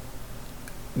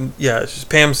 Yeah, it's just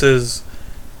Pam says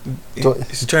Dwight-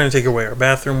 he's trying to take away our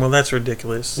bathroom. Well, that's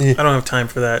ridiculous. Yeah. I don't have time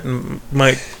for that. And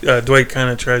Dwight kind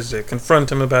of tries to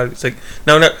confront him about it. He's like,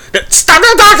 no, stop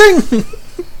talking!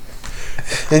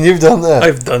 And you've done that.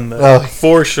 I've done that Oh.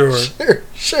 for sure.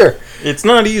 Sure. It's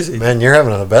not easy. Man, you're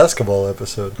having a basketball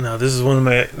episode. No, this is one of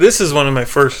my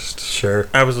first Sure.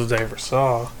 episodes I ever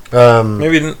saw. Um,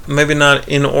 Maybe not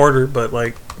in order, but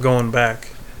like going back.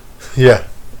 yeah.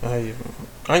 I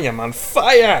am on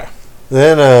fire.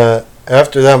 Then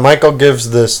after that, Michael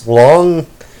gives this long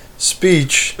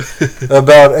speech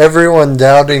about everyone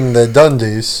doubting the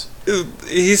Dundies.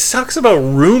 He talks about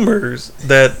rumors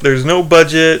that there's no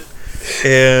budget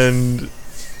and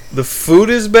the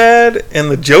food is bad and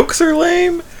the jokes are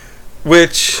lame,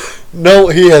 which No,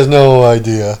 he has no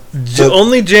idea. But-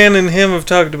 only Jan and him have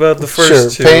talked about the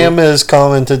first two. Pam has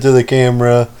commented to the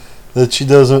camera that she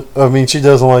doesn't. I mean, she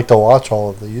doesn't like to watch all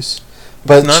of these,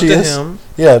 but Not she to is. him.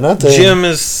 Yeah, not to him. Jim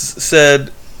has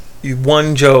said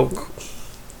one joke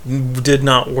did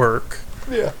not work,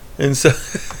 Yeah, and so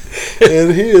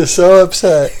and he is so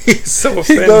upset. he's so He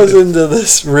offended. goes into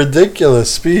this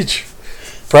ridiculous speech,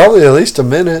 probably at least a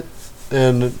minute,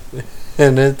 and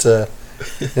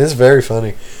it's very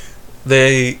funny.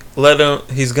 They let him.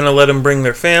 He's gonna let him bring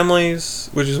their families,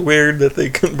 which is weird that they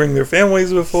couldn't bring their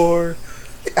families before.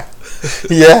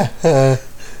 Yeah.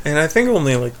 And I think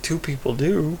only like 2 people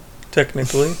do,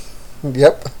 technically.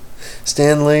 Yep.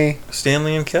 Stanley,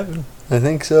 Stanley and Kevin. I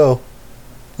think so.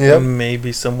 Yep. And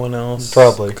maybe someone else.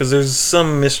 Probably. Because there's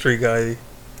some mystery guy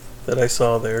that I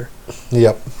saw there.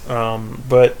 Yep.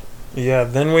 But yeah,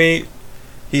 then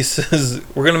he says,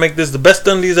 we're going to make this the best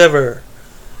Dundies ever.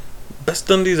 Best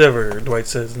Dundies ever, Dwight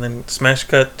says. And then smash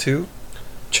cut to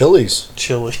Chili's.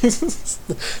 Chili's.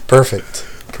 Perfect.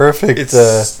 Perfect.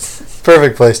 It's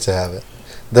Perfect place to have it.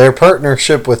 Their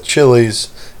partnership with Chili's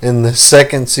in the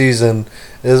second season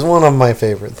is one of my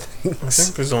favorite I things.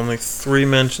 think there's only 3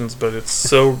 mentions, but it's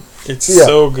so Yeah.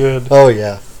 so good. Oh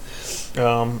yeah.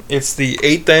 It's the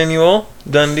 8th annual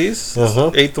Dundies,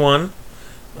 Uh-huh. 8th one.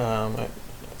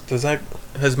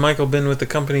 Has Michael been with the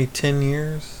company 10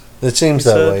 years? It seems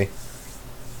You that said? way.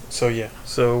 So yeah,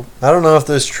 so I don't know if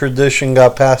this tradition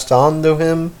got passed on to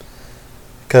him,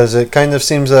 because it kind of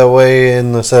seems that way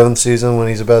in the 7th season when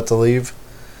he's about to leave.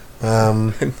 But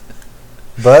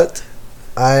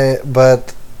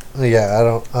yeah, I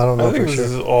don't know I think for this sure.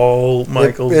 is all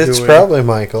Michael's It's doing. probably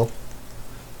Michael.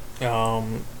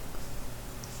 Um,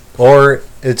 Or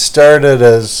it started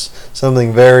as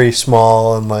something very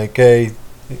small and like, hey,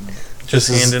 just this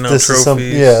is- handing out this is trophies. some-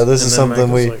 yeah, this and is then something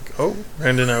Michael's we- like, oh,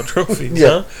 handing out trophies, Yeah,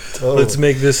 huh? totally. Let's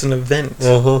make this an event.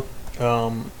 Uh-huh.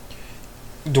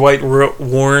 Dwight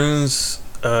warns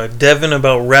Devin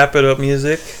about wrap it up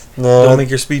music. No, Don't make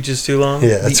your speeches too long.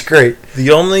 yeah, it's great. The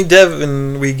only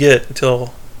Devin we get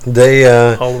until They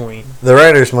Halloween. the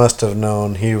writers must have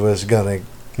known he was gonna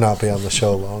not be on the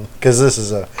show long, because this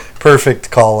is a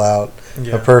perfect call out,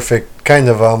 Yeah. a perfect kind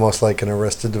of almost like an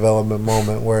Arrested Development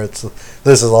moment where this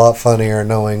is a lot funnier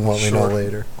knowing what we know Sure.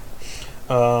 later.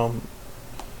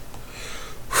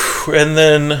 And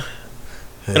then,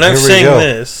 and I'm here we saying go.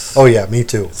 this. Oh yeah, me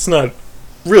too. It's not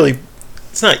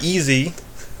easy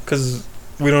because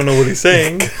we don't know what he's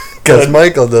saying. Because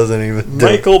Michael doesn't even do it.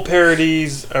 Michael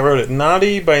parodies, I wrote it,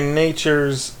 Naughty by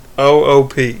Nature's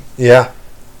OOP. Yeah.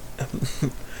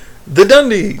 The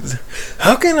Dundies.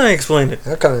 How can I explain it?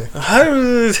 Okay. How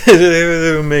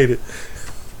they made it?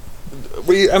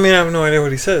 I have no idea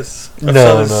what he says. I've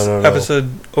saw this no.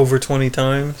 episode over 20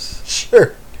 times.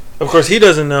 Sure. Of course, he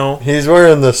doesn't know. He's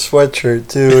wearing the sweatshirt,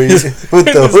 too, with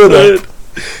the hood up.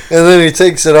 And then he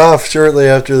takes it off shortly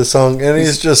after the song, and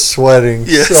he's just sweating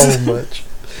so much.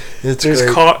 It's There's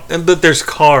great. but there's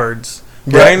cards.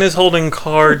 Yeah. Brian is holding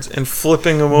cards and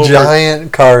flipping them over.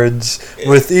 Giant cards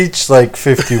with each,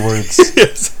 50 words.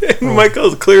 Yes. And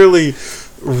Michael's clearly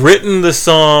written the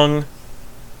song,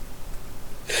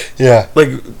 Yeah.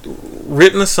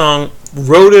 written the song,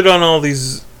 wrote it on all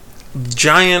these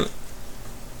giant,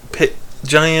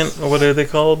 what are they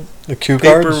called? The cue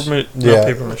cards? Not Yeah.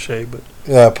 paper mache,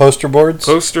 but Poster boards?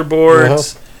 poster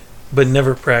boards, but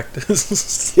never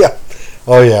practiced. Yeah.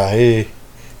 Oh, yeah.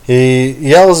 He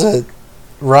yells at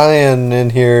Ryan in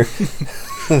here.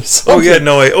 Oh yeah,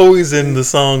 no, I always end the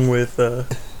song with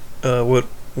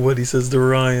what he says to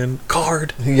Ryan.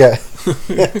 Card. Yeah.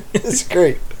 It's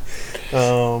great.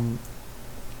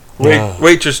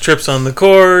 Waitress trips on the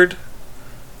cord,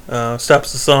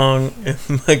 stops the song, and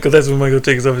that's when Michael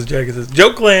takes off his jacket and says,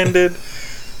 "Joke landed,"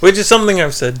 which is something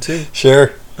I've said too.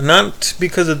 Sure. Not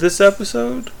because of this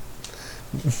episode,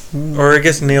 or I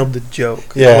guess nailed the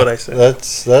joke. Yeah. Is what I said.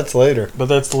 That's later. But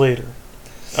that's later.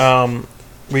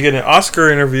 We get an Oscar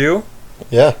interview.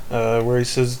 Yeah. Where he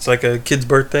says it's like a kid's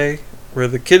birthday, where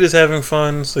the kid is having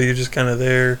fun, so you're just kind of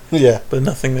there, Yeah. but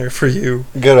nothing there for you.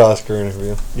 Good Oscar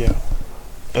interview. Yeah.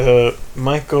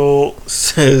 Michael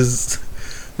starts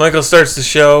the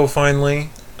show finally,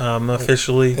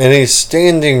 officially. And he's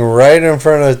standing right in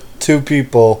front of two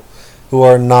people who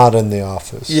are not in the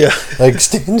office. Yeah.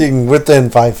 Standing within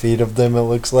 5 feet of them, it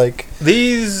looks like.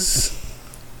 These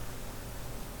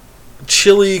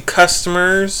chilly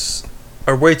customers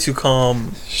are way too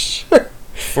calm Sure.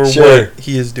 for Sure. what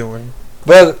he is doing.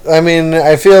 But,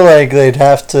 I feel like they'd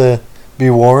have to be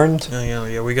warned.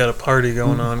 Yeah, we got a party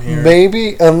going on here.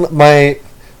 Maybe.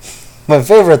 My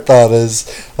favorite thought is,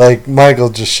 Michael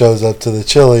just shows up to the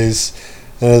Chili's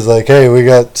and is like, hey, we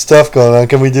got stuff going on.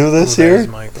 Can we do this There's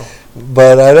here? Michael.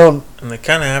 But I don't... And they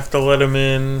kind of have to let him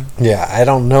in. Yeah, I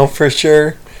don't know for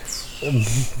sure.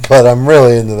 But I'm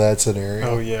really into that scenario.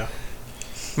 Oh, yeah.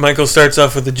 Michael starts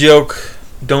off with a joke.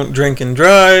 Don't drink and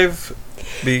drive,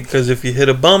 because if you hit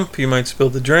a bump, you might spill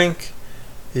the drink.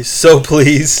 He's so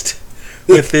pleased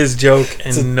with his joke,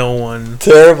 and no one...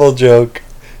 Terrible joke,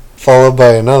 followed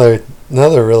by another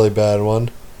really bad one.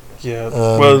 Yeah.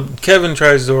 Well, Kevin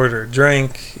tries to order a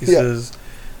drink. He Yeah. says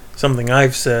something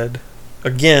I've said.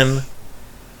 Again,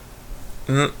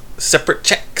 separate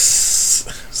checks.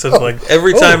 So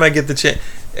every time I get the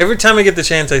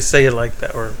chance, I say it like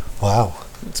that. Or Wow.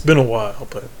 it's been a while,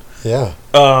 but Yeah,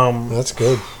 that's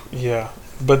good. yeah.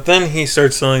 But then he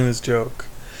starts telling this joke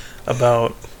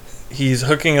about he's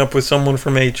hooking up with someone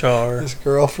from HR, This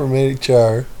girl from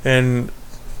HR. and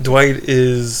Dwight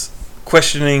is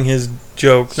questioning his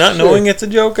joke, not Sure. knowing it's a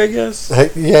joke, I guess.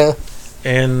 Yeah.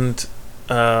 And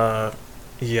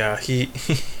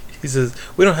he says,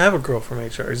 we don't have a girl from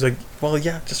HR. He's like, well,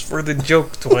 yeah, just for the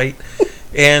joke, Dwight.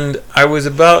 And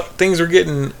things were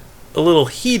getting a little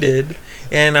heated,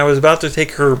 and I was about to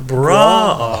take her bra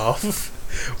off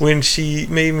when she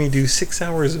made me do 6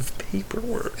 hours of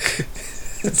paperwork.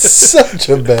 It's such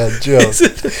a bad joke.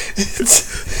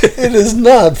 It is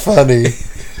not funny.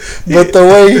 But the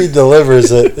way he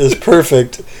delivers it is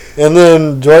perfect. And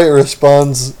then Dwight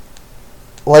responds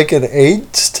like an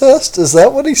AIDS test? Is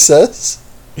that what he says?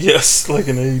 Yes, like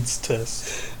an AIDS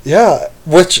test. Yeah,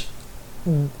 which...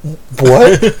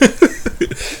 What?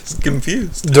 He's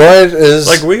confused. Dwight is...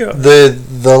 Like we are. The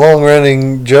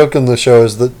long-running joke in the show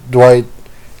is that Dwight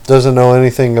doesn't know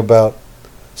anything about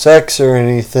sex or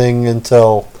anything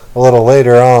until a little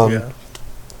later on. Yeah.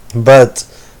 But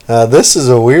this is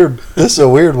a weird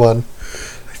one.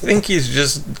 I think he's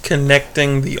just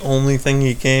connecting the only thing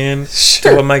he can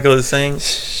Sure. to what Michael is saying,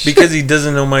 because he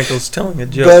doesn't know Michael's telling a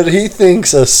joke. But he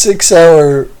thinks a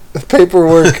 6-hour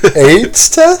paperwork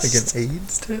AIDS test? Like an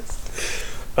AIDS test?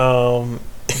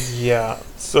 Yeah.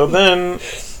 So then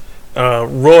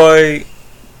Roy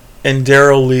and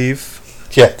Daryl leave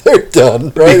Yeah, they're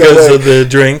done. Right because away. of the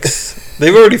drinks.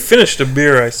 They've already finished a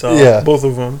beer, I saw. Yeah. Both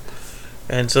of them.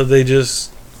 And so they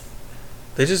just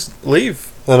leave.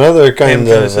 Another Pam kind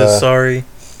kind of... of says sorry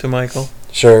to Michael.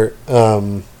 Sure.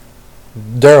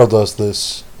 Daryl does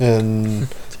this in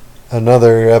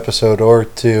another episode or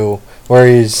two where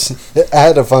he's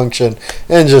at a function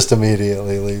and just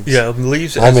immediately leaves. Yeah,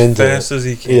 leaves I'm as into fast it. as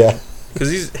he can. Yeah.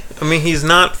 Because he's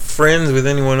not friends with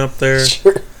anyone up there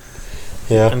Sure.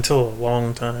 Yeah. until a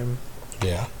long time.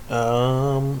 Yeah.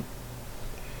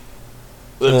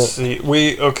 Let's see.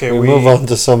 We move on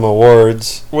to some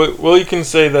awards. Well, you can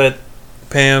say that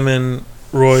Pam and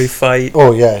Roy fight.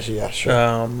 Oh, yeah, sure.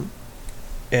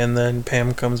 And then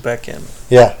Pam comes back in.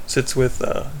 Yeah. Sits with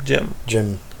Jim.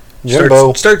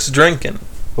 Jimbo. Starts drinking.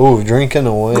 Ooh, drinking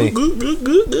away.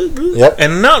 Yep.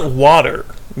 And not water,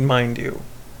 mind you.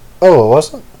 Oh, it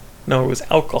wasn't? No, it was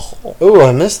alcohol. Ooh,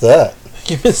 I missed that.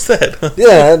 You missed that. Huh? Yeah,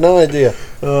 I had no idea.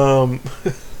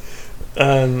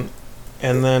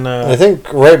 And then I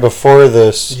think right before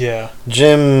this, yeah.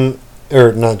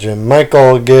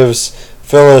 Michael gives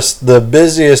Phyllis the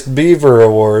busiest beaver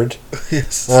award.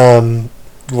 Yes.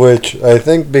 Which I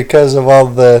think because of all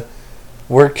the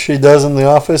work she does in the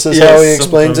office is Yes, how he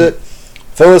explains it.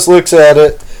 Phyllis looks at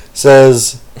it, it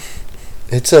says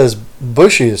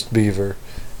bushiest beaver,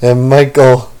 and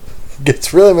Michael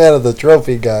gets really mad at the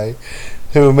trophy guy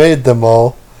who made them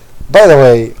all. By the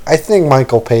way, I think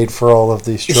Michael paid for all of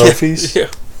these trophies, Yeah.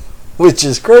 which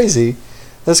is crazy.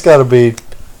 That's got to be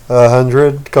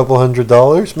couple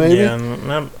 $100 maybe. Yeah,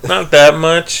 not that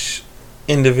much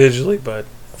individually, but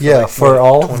For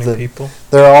all of 20 them. people.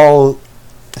 They're all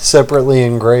separately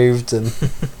engraved, and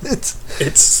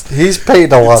he's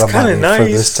paid a lot of money kinda for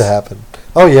nice. this to happen.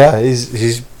 Oh yeah,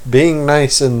 he's being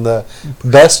nice in the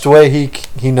best way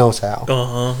he knows how.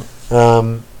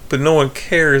 But no one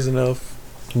cares enough.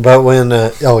 But when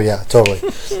totally.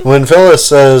 When Phyllis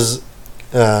says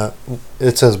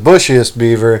it says bushiest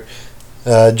beaver,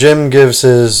 Jim gives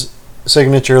his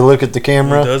signature look at the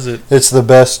camera. He does it. It's the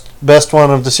best one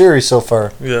of the series so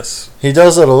far. Yes. He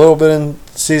does it a little bit in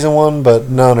season 1, but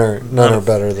none are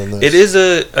better than this. It is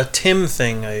a Tim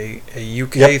thing, a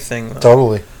UK thing. Though.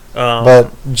 Totally.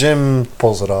 But Jim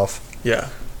pulls it off. Yeah.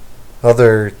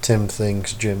 Other Tim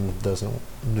things Jim doesn't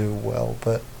do well,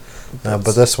 but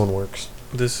this one works.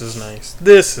 This is nice.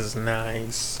 This is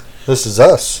nice. This is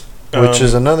Us, which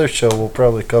is another show we'll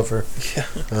probably cover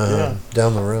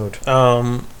down the road.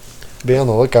 Be on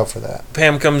the lookout for that.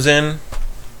 Pam comes in,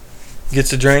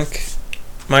 gets a drink.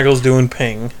 Michael's doing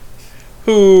Ping,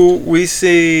 who we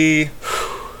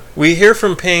hear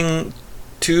from Ping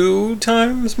 2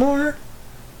 times more.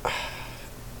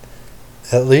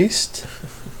 At least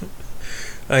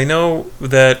I know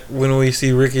that when we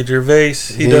see Ricky Gervais,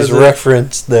 he he's does it.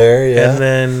 referenced there. Yeah. And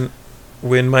then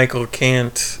when Michael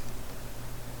can't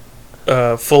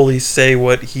fully say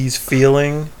what he's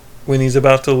feeling when he's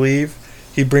about to leave,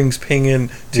 he brings Ping in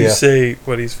to say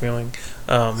what he's feeling.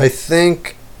 I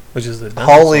think which is the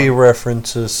Holly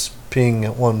references Ping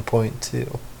at one point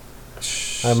too.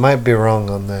 I might be wrong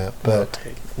on that, but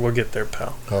we'll get there,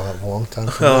 pal. I'll have a long time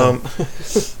from now.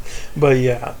 But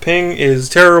yeah, Ping is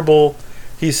terrible.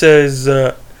 He says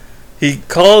he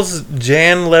calls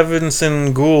Jan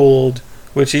Levinson Gould,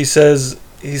 which he's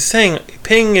saying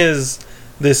Ping is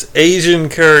this Asian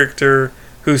character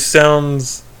who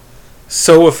sounds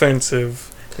so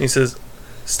offensive. He says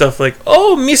stuff like,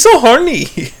 "Oh, me so horny."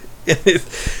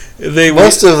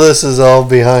 Most of this is all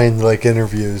behind like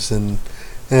interviews and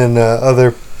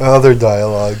other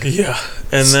dialogue. Yeah,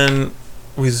 and then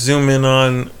we zoom in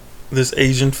on this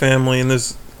Asian family and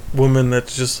this woman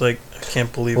that's just like, I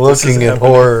can't believe this is looking at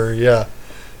happening. horror. Yeah,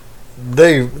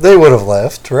 they would have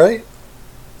left, right?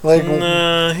 Like,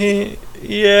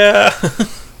 yeah.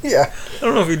 Yeah. I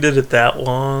don't know if he did it that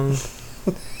long.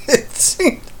 It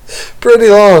seemed pretty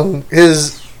long.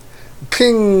 His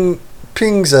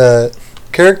Ping's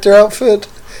character outfit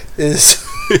is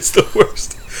It's the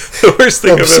worst. The worst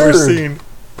thing Absurd. I've ever seen.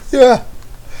 yeah.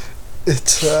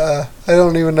 It's I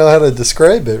don't even know how to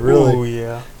describe it really. Oh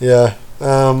yeah. Yeah.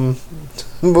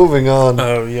 Moving on.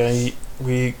 Oh yeah.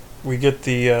 We get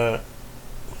the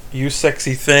 "You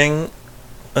Sexy Thing"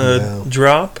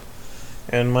 drop,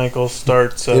 and Michael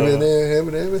starts.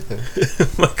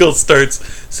 Michael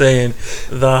starts saying,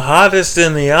 "The hottest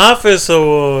in the office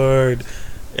award,"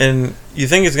 and you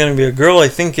think it's gonna be a girl. I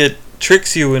think it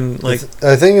tricks you and like.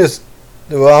 I think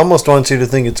almost wants you to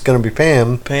think it's going to be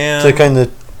Pam. To kind of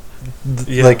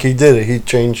like he did it. He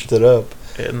changed it up,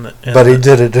 but he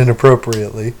did it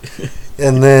inappropriately.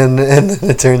 and then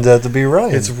it turns out to be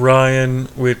Ryan. It's Ryan,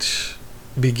 which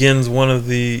begins one of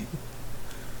the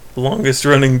longest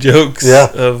running jokes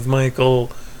of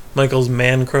Michael's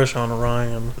man crush on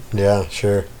Ryan. Yeah,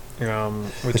 sure.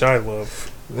 Which I love.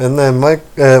 And then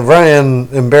Ryan,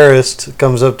 embarrassed,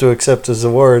 comes up to accept his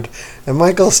award, and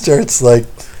Michael starts like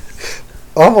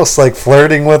almost like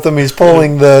flirting with him. He's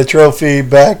pulling the trophy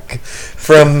back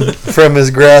from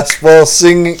his grasp while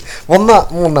singing.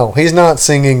 No, he's not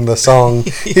singing the song.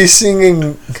 He's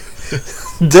singing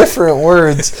different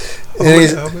words. And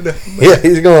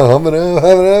he's going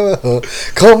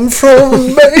come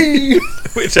from me.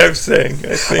 Which I've sang.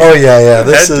 I think. Oh yeah. Had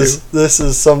This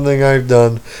is something I've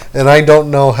done, and I don't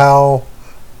know how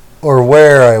or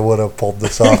where I would have pulled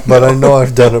this off, but I know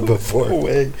I've done it before. No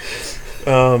way.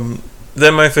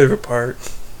 Then my favorite part,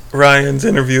 Ryan's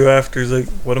interview after is like,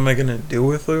 "What am I gonna do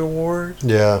with the award?"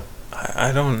 Yeah.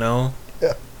 I don't know.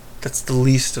 Yeah. That's the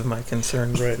least of my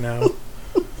concerns right now.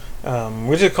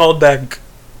 Which is called back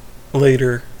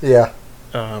later. Yeah.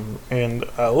 And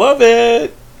I love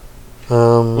it.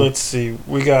 Let's see.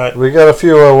 We got a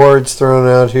few awards thrown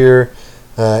out here.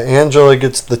 Angela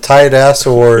gets the tight ass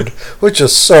award, which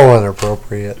is so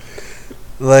inappropriate.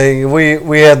 Like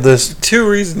we had this two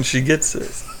reasons she gets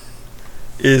this.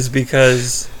 Is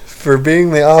because for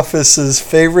being the office's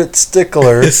favorite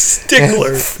stickler.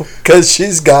 Stickler. Because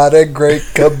she's got a great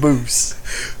caboose.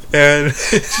 And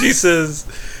she says,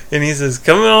 and he says,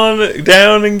 "Come on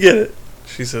down and get it."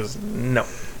 She says, "No,"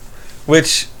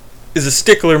 which is a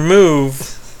stickler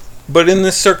move, but in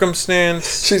this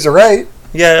circumstance, she's right.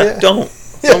 Yeah. Don't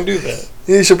do that.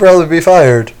 He should probably be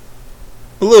fired.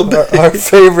 A little bit. Our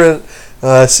favorite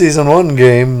season 1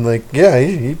 game,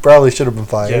 he probably should have been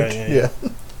fired. Yeah.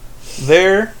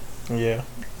 There, yeah.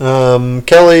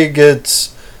 Kelly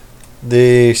gets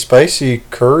the Spicy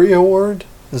Curry Award.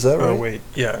 Is that right? Oh, wait.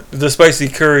 Yeah. The Spicy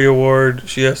Curry Award,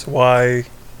 she asks why.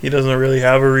 He doesn't really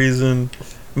have a reason.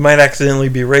 It might accidentally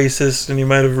be racist, and he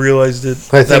might have realized it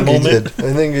at that moment.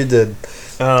 I think he did.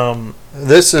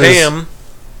 This is Pam,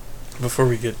 before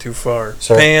we get too far,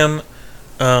 Pam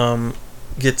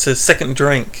gets a second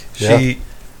drink. The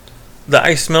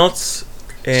ice melts,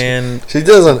 and she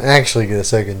doesn't actually get a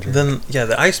second drink. Then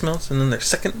the ice melts, and then their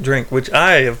second drink, which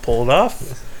I have pulled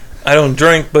off. I don't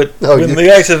drink, but when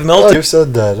the ice has melted... Oh, you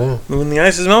said that, huh? When the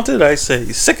ice is melted, I say,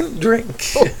 second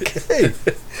drink. Okay.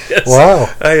 Yes.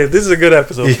 Wow. This is a good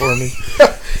episode for me.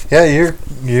 Yeah,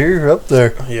 you're up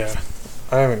there. Yeah.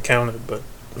 I haven't counted, but...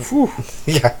 Whew.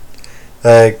 Yeah.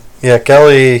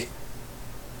 Kelly...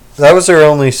 That was her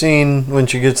only scene when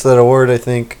she gets that award, I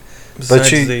think.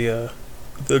 Besides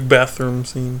the bathroom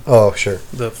scene. Oh, sure.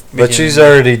 But she's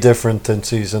already different than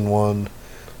season 1.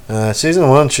 Season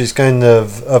 1, she's kind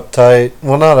of uptight.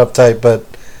 Well, not uptight, but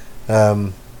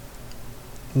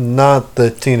not the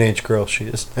teenage girl she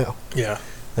is now. Yeah.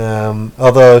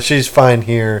 Although she's fine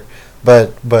here,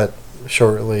 but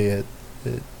shortly it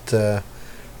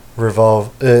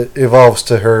evolves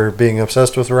to her being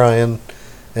obsessed with Ryan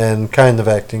and kind of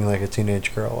acting like a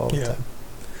teenage girl all the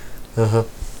time.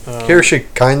 Here she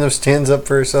kind of stands up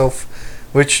for herself,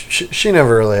 which she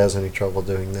never really has any trouble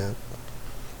doing that.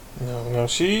 No,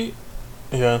 she's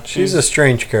a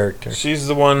strange character. She's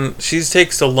the one. She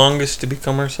takes the longest to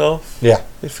become herself. Yeah,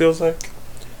 it feels like.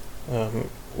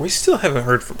 We still haven't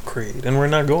heard from Creed, and we're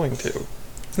not going to.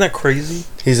 Isn't that crazy?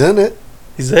 He's in it.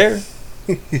 He's there.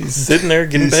 He's sitting there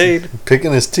getting paid,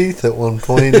 picking his teeth at one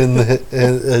point in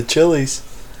the Chili's.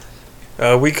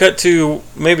 We cut to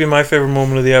maybe my favorite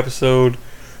moment of the episode: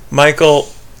 Michael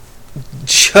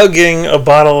chugging a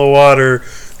bottle of water,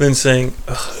 then saying,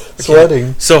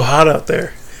 sweating. So hot out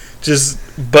there. Just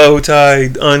bow tie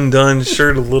undone,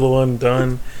 shirt a little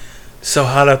undone. So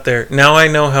hot out there. Now I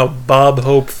know how Bob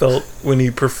Hope felt when he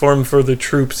performed for the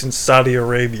troops in Saudi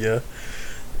Arabia.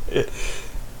 And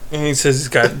he says he's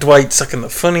got Dwight sucking the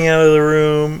funny out of the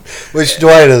room. Which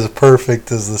Dwight is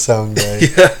perfect as the sound guy.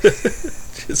 Yeah.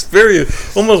 It's very,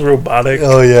 almost robotic.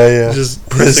 Oh, yeah. Just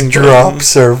his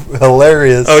drops are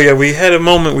hilarious. Oh, yeah, we had a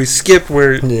moment we skipped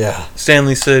where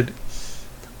Stanley said,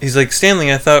 he's like,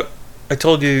 "Stanley, I thought I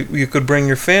told you you could bring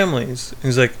your families." And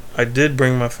he's like, "I did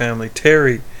bring my family,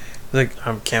 Terry." He's like,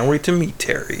 "I can't wait to meet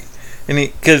Terry." And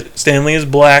because Stanley is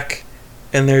black,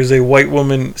 and there's a white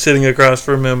woman sitting across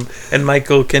from him, and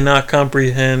Michael cannot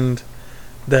comprehend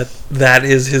that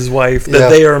is his wife, that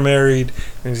they are married.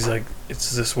 And he's like,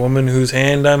 "It's this woman whose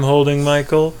hand I'm holding,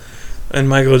 Michael." And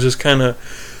Michael just kind of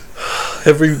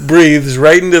breathes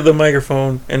right into the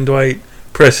microphone, and Dwight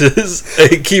presses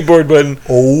a keyboard button.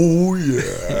 Oh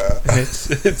yeah.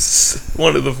 It's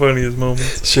one of the funniest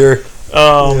moments. Sure.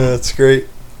 It's great.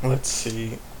 Let's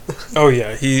see. Oh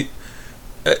yeah,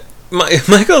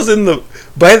 Michael's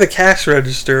by the cash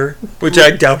register, which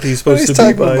I doubt he's supposed to be by.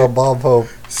 He's talking about Bob Hope.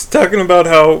 He's talking about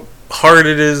how hard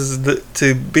it is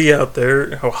to be out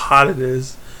there, how hot it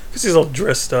is, because he's all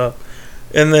dressed up.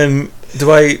 And then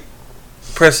Dwight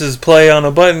presses play on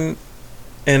a button,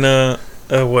 and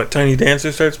Tiny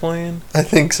Dancer starts playing, I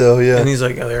think so. Yeah. and he's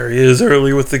like, oh, there he is,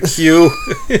 early with the cue.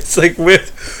 It's like,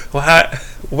 what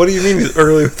do you mean he's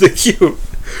early with the cue?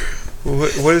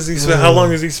 What is he? How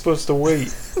long is he supposed to wait?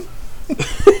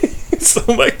 So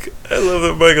I love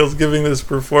that Michael's giving this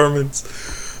performance,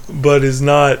 but is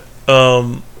not.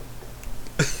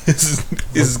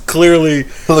 Is clearly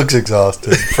Looks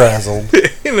exhausted, frazzled.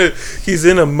 he's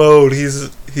in a mode.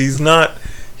 He's not.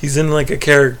 He's in like a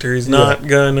character. He's not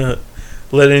gonna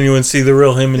let anyone see the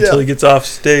real him until he gets off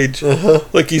stage.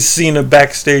 Like he's seen a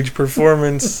backstage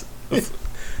performance. I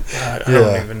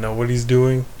don't even know what he's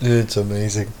doing. It's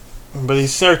amazing. But he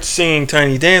starts singing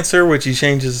Tiny Dancer, which he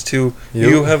changes to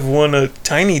You Have Won a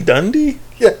Tiny Dundee?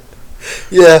 Yeah.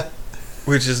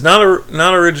 Which is not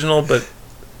original, but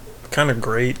kind of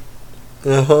great.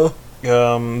 Then,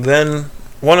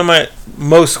 one of my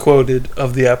most quoted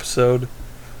of the episode,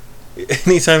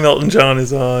 anytime Elton John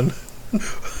is on,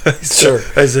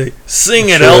 I say, sing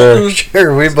it, Elton.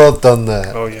 Sure, we both done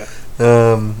that. Oh, yeah.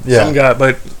 Yeah. Some guy,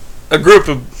 but a group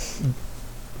of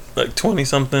like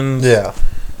 20-somethings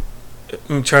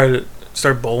try to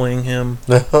start bullying him.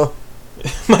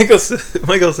 Michael says,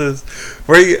 Thanks, guys.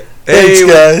 Where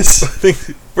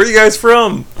are you guys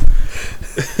from?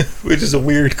 Which is a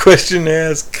weird question to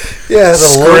ask. Yeah,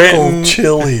 the local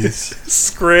Chili's.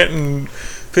 Scranton,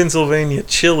 Pennsylvania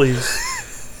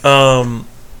Chili's.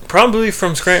 Probably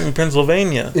from Scranton,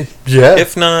 Pennsylvania. Yeah.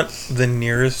 If not the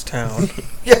nearest town.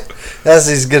 Yeah. As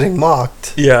he's getting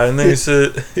mocked. Yeah, and then he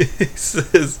says,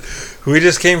 we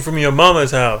just came from your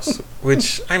mama's house,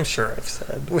 which I'm sure I've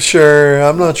said. Well, sure,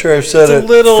 I'm not sure I've said It's a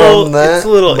little, from that. it's a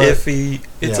little iffy.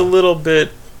 It's a little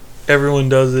bit, everyone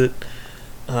does it.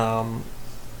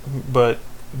 But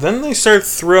then they start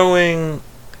throwing...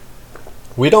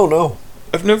 We don't know.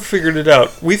 I've never figured it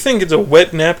out. We think it's a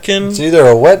wet napkin. It's either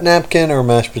a wet napkin or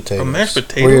mashed potatoes. A mashed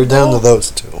potato We're down ball? to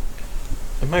those two.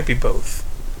 It might be both.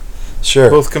 Sure.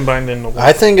 Both combined into one.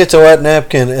 I think it's a wet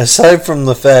napkin, aside from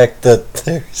the fact that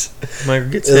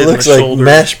it looks like shoulder.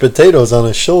 mashed potatoes on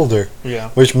his shoulder. Yeah.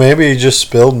 Which maybe he just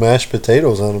spilled mashed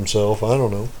potatoes on himself. I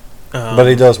don't know. But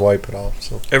he does wipe it off.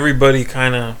 So everybody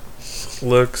kind of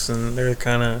looks and they're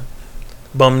kind of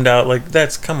bummed out. Like,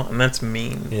 come on, that's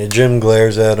mean. Yeah, Jim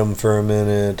glares at him for a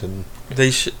minute, and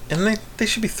they should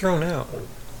be thrown out.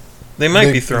 They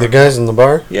might be thrown. The guys in the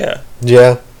bar. Yeah.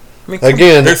 Yeah. I mean,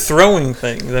 again, they're throwing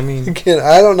things. I mean, again,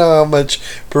 I don't know how much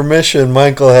permission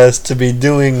Michael has to be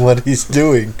doing what he's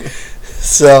doing.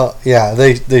 So yeah,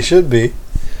 they should be,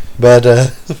 but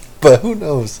who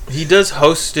knows? He does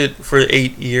host it for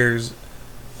 8 years.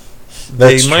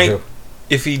 That's they might, true.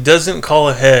 if he doesn't call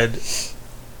ahead,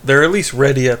 they're at least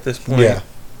ready at this point. Yeah.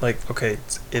 Like, okay,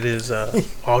 it is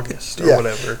August or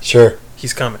whatever. Sure.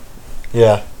 He's coming.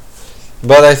 Yeah,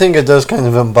 but I think it does kind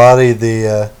of embody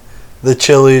the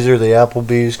Chili's or the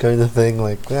Applebee's kind of thing.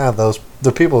 Like,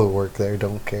 the people who work there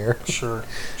don't care. Sure.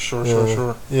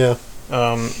 Yeah.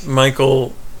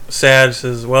 Michael, sad,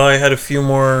 says, well, I had a few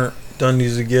more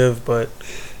Dundies to give, but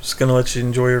just going to let you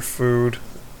enjoy your food.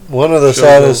 One of the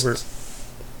Show's saddest...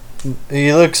 over.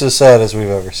 He looks as sad as we've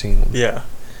ever seen him. Yeah.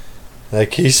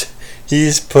 Like, he's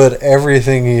put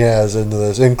everything he has into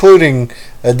this, including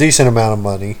a decent amount of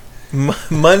money.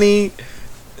 Money,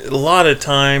 a lot of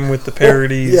time with the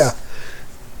parodies. Yeah.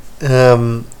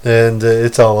 And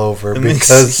it's all over And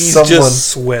because he's someone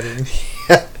just sweating.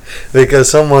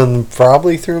 because someone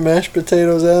probably threw mashed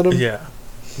potatoes at him. Yeah.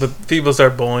 But people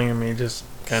start bullying him, he just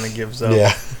kind of gives up.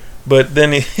 Yeah. But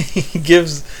then he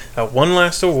gives one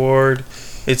last award.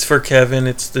 It's for Kevin.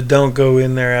 It's the Don't Go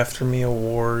In There After Me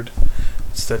award.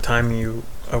 It's the time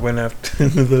I went after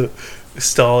the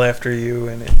stall after you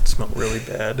and it smelled really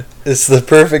bad. It's the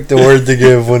perfect award to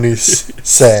give when he's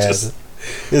sad.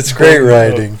 It's great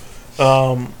writing.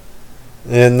 And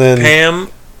then Pam,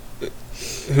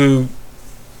 who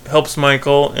helps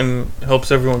Michael and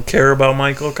helps everyone care about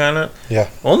Michael, kind of. Yeah.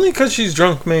 Only because she's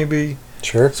drunk, maybe.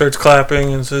 Sure. Starts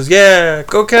clapping and says, yeah,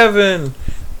 go Kevin.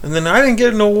 And then I didn't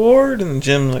get an award. And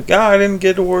Jim's like, I didn't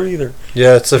get an award either.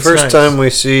 Yeah, it's the first nice. time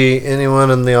we see anyone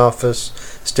in the office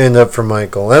stand up for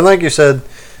Michael. And like you said,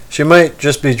 she might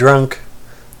just be drunk,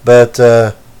 but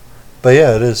yeah,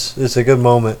 it's a good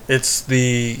moment. It's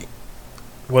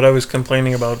what I was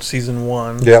complaining about season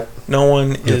 1. Yep.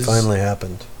 It finally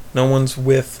happened. No one's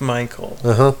with Michael.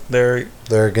 Uh-huh. They're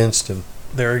against him.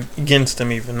 They're against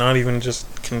him even, not even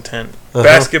just content. Uh-huh.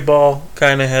 Basketball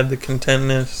kind of had the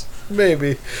contentness.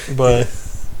 Maybe. But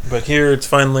here it's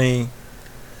finally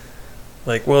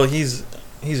like, well, he's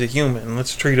a human.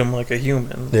 Let's treat him like a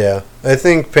human. Yeah. I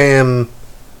think Pam,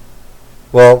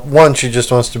 well, one, she just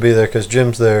wants to be there because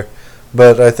Jim's there,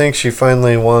 but I think she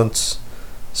finally wants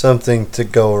something to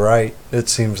go right, it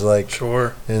seems like.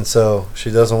 Sure. And so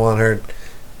she doesn't want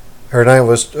her night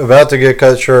was about to get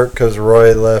cut short because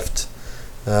Roy left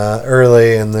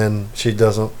early, and then she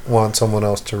doesn't want someone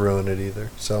else to ruin it either.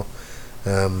 So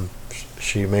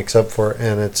she makes up for it,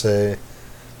 and it's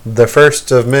the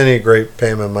first of many great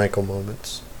Pam and Michael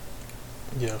moments.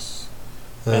 Yes.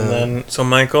 And then, so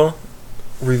Michael,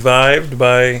 revived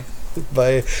by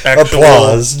actual,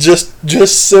 applause,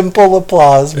 just simple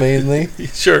applause mainly.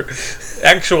 Sure,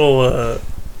 actual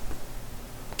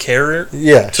care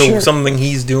Yeah, to sure. something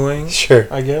he's doing. Sure.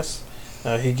 I guess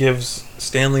he gives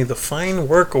Stanley the Fine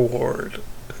Work Award,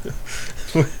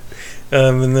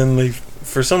 and then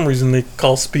for some reason they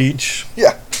call speech.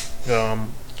 Yeah.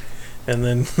 And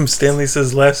then Stanley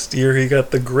says last year he got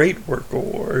the Great Work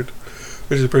Award,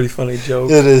 which is a pretty funny joke.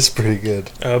 It is pretty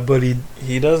good. But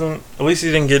he doesn't. At least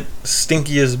he didn't get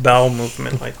stinkiest bowel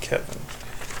movement like Kevin.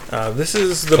 This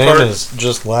is the Pam part. is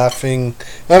just laughing,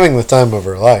 having the time of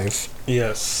her life.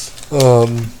 Yes.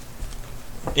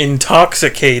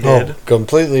 Intoxicated.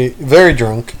 Completely, very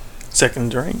drunk.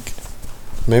 Second drink.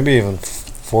 Maybe even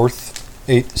fourth,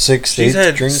 sixth, She's eighth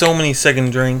had drink. so many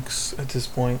second drinks at this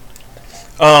point.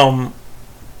 But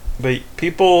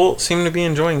people seem to be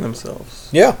enjoying themselves.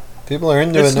 Yeah, people are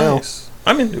into It's it now. nice.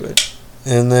 I'm into it.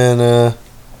 And then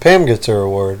Pam gets her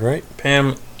award, right?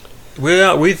 Pam,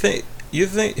 we think you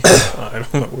think I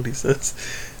don't know what he says.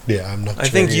 Yeah, I'm not I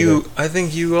sure.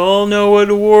 think you all know what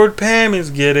award Pam is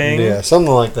getting. Yeah,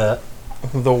 something like that.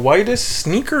 The Whitest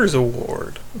Sneakers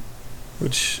Award,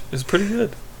 which is pretty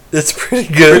good. It's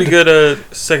pretty good. Pretty good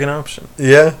second option.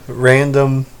 Yeah,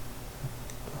 random.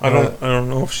 I don't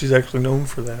know if she's actually known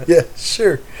for that. Yeah,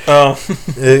 sure. Uh,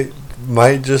 It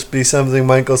might just be something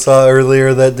Michael saw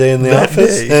earlier that day in the That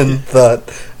office day. and thought,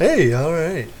 hey, all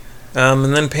right.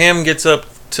 and then Pam gets up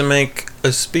to make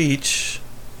a speech.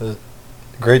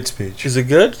 Great speech. Is it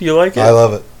good? You like it? I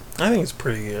love it. I think it's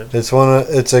pretty good.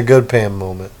 It's a good Pam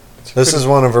moment. It's This pretty- is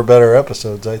one of her better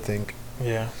episodes, I think.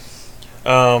 Yeah.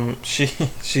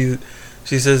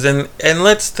 She says, and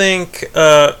let's thank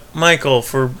Michael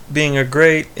for being a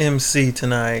great MC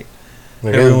tonight.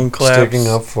 Everyone claps. Sticking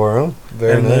up for him.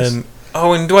 Very and nice. then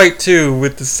and Dwight too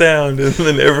with the sound, and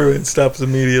then everyone stops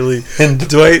immediately. And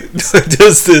Dwight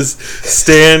does this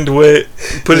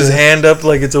put his hand up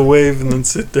like it's a wave, and then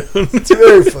sit down. it's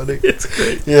very funny. It's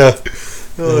great. Yeah.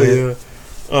 Oh yeah.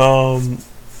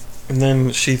 And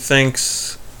then she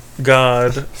thanks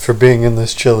God For being in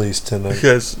this Chili's tonight.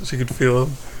 because she could feel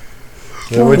him.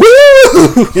 Yeah,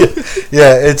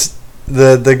 yeah, it's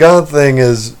the God thing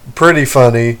is pretty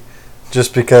funny,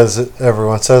 just because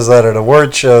everyone says that at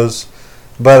award shows.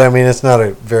 But I mean, it's not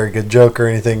a very good joke or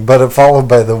anything. But it followed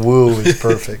by the woo is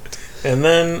perfect. And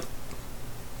then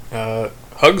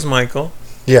hugs Michael.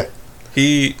 Yeah.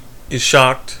 He is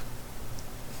shocked.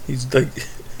 He's like,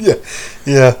 Yeah.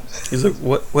 he's like,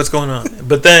 what's going on?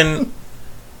 But then,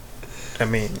 I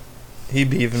mean, he'd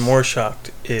be even more shocked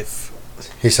if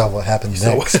He saw what happened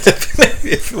So next.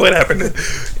 what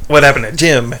happened to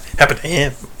Jim happened to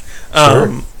him.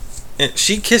 Sure. And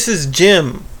she kisses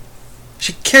Jim.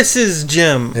 She kisses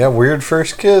Jim. Yeah, weird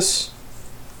first kiss.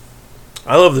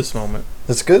 I love this moment.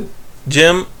 That's good.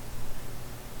 John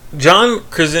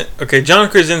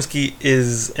Krasinski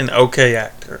is an okay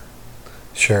actor,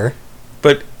 Sure.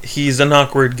 but he's an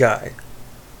awkward guy.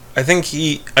 I think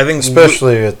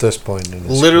Especially at this point in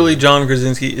his literally career. John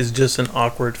Krasinski is just an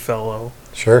awkward fellow.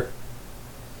 Sure.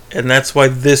 And that's why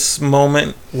this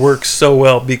moment works so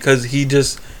well, because he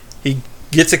gets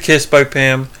a kiss by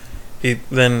Pam. He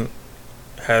then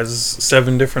has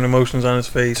 7 different emotions on his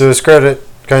face. To his credit,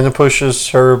 kind of pushes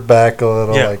her back a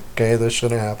little, Yeah. like, okay, this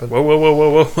shouldn't happen.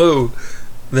 Whoa.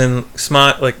 Then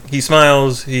he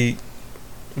smiles, he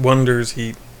wonders,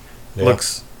 he Yeah.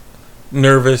 looks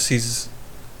nervous, he's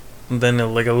then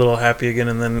like a little happy again,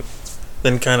 and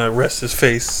then kind of rests his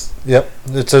face Yep.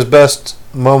 It's his best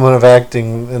moment of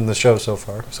acting in the show so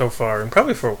far. so far, and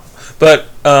probably for a while. But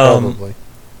Probably.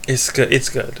 it's good. It's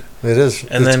good. It is.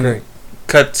 And it's then great.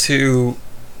 cut to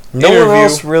No interview. one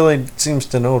else really seems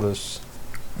to notice.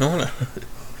 No.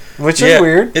 Which Yeah, is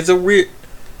weird. It's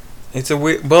a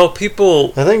weird. Well,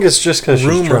 people I think it's just because she's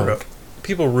rumor drunk.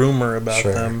 about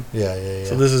Sure. them. Yeah.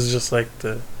 So this is just like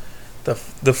the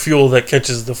fuel that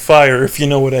catches the fire, if you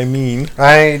know what I mean.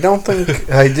 I don't think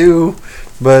I do,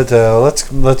 but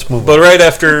let's move But on. right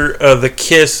after the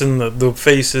kiss and the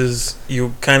faces,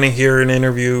 you kind of hear an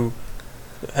interview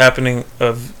happening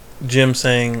of Jim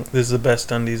saying, "This is the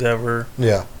best undies ever,"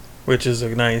 Yeah. which is a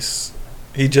nice.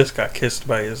 He just got kissed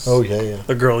by Oh, yeah.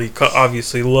 the girl he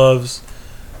obviously loves,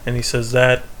 and he says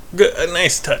that. Good, a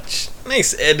nice touch,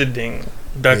 nice editing.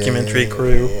 documentary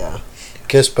crew. Yeah.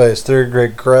 Kissed by his third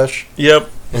grade crush, Yep.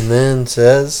 and then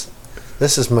says,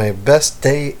 "This is my best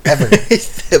day ever."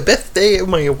 It's the best day of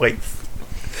my life.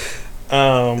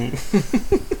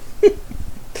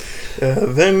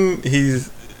 Then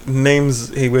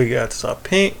we got to saw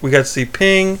Ping. We got to see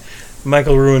Ping.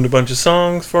 Michael ruined a bunch of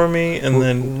songs for me, and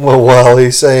then Well, while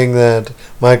he's saying that,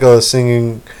 Michael is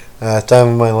singing "Time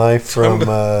of My Life" from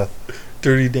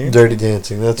Dirty Dancing. Dirty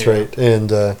Dancing. That's Yeah. right,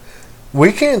 and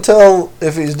we can't tell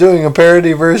if he's doing a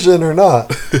parody version or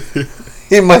not.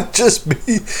 He might just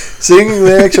be singing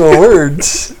the actual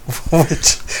words,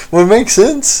 which would make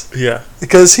sense Yeah,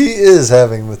 because he is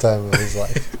having the time of his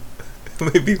life.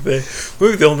 maybe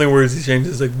the only words he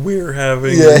changes is like "we're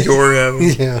having" Yeah. and "you're having."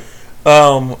 Yeah,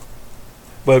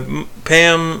 But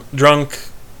Pam, drunk,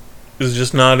 is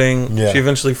just nodding. Yeah. She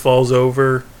eventually falls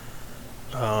over.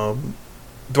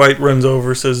 Dwight runs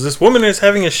over, says, "This woman is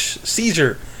having a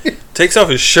seizure." Takes off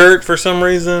his shirt for some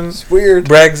reason. it's weird.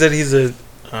 Brags that he's a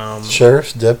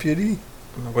Sheriff's deputy,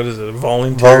 what is it? A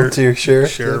volunteer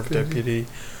sheriff deputy.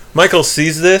 Michael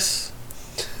sees this,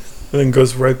 and then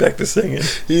goes right back to singing.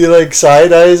 He like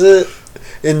side eyes it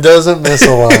and doesn't miss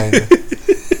a line.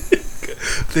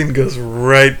 Then goes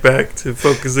right back to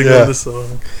focusing Yeah. on the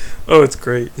song. Oh, it's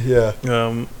great. Yeah,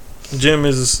 Jim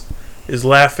is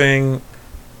laughing.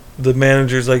 The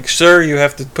manager's like, "Sir, you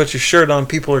have to put your shirt on.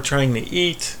 People are trying to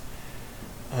eat."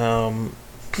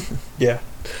 Yeah.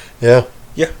 yeah,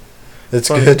 Yeah. It's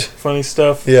Funny, good. funny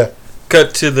stuff. Yeah,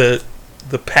 Cut to the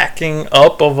packing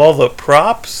up of all the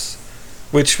props,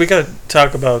 which we got to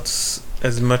talk about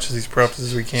as much of these props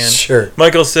as we can. sure.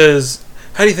 Michael says,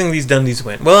 "How do you think these Dundies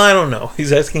went?" Well, I don't know.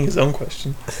 He's asking his own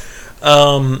question.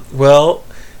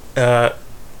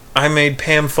 I made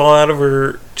Pam fall out of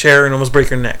her chair and almost break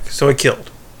her neck, so I killed.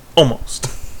 Almost.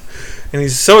 And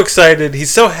he's so excited.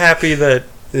 He's so happy that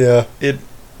Yeah,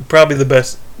 probably the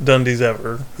best Dundies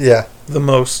ever. yeah, The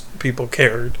most people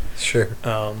cared. sure.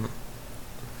 All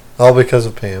All because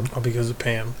of Pam. because of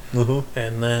Pam. Mm-hmm.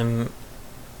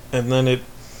 And then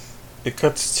it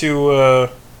cuts to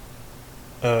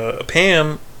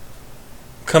Pam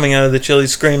coming out of the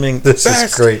Chili's screaming, This "Best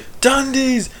is great.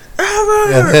 Dundies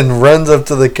ever!" And then runs up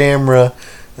to the camera.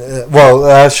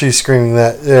 As she's screaming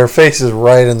that, her face is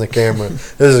right in the camera.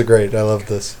 This is great. I love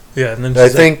this. Yeah, and then I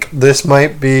she's think this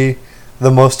might be the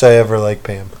most I ever like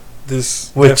Pam. like, this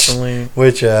which- definitely.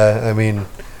 Which, I mean,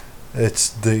 it's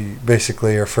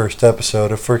basically our first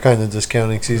episode if we're kind of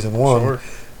discounting season one.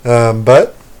 Sure.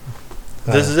 But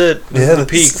This is it. This is the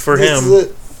peak for this him. is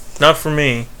it. Not for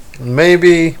me.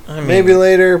 Maybe, I mean, maybe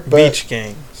later. But beach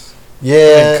games. I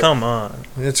yeah, mean, come on.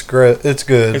 it's great. It's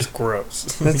good. It's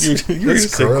gross. It's- You're it's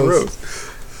just saying gross. gross.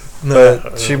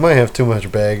 But she might have too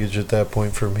much baggage at that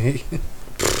point for me.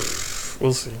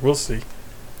 We'll see. We'll see.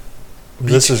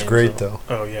 This Beach is games, great, though.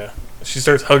 Oh yeah. She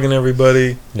starts hugging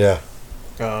everybody. Yeah.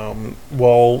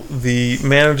 While the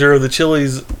manager of the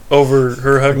Chili's over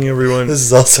her hugging everyone This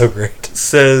is also great.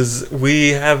 says we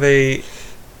have a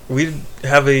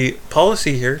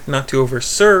policy here not to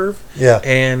overserve, Yeah.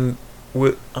 and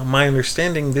on my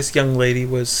understanding this young lady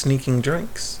was sneaking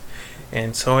drinks,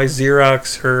 and so I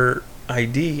Xerox her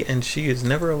ID and she is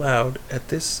never allowed at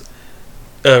this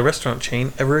restaurant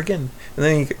chain ever again. And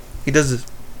then he does this.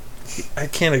 I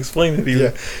can't explain it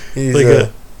even. Yeah. He's Like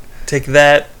take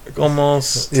that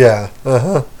almost. yeah.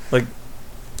 Uh-huh.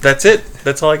 That's it.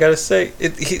 That's all I gotta say.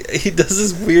 He does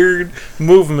this weird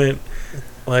movement,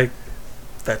 like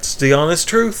that's the honest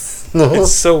truth. Uh-huh.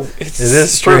 It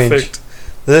is strange. perfect.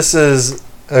 This is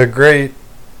a great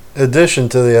addition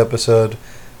to the episode.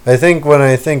 I think when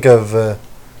I think of,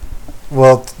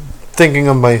 thinking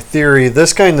of my theory,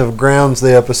 this kind of grounds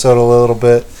the episode a little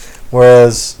bit,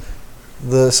 whereas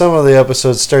some of the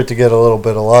episodes start to get a little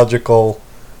bit illogical.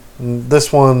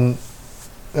 This one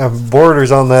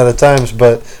borders on that at times,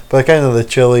 but kind of the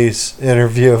Chili's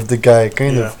interview of the guy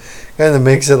kind of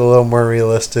makes it a little more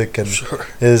realistic, and Sure.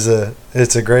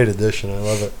 it's a great addition. I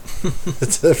love it.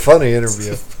 It's a funny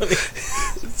interview.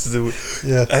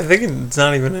 Yeah. I think it's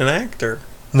not even an actor.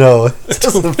 No, it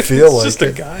doesn't feel like it's just a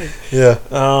it. guy. Yeah.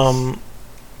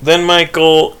 Then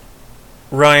Michael,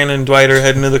 Ryan, and Dwight are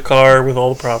heading to the car with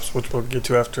all the props, which we'll get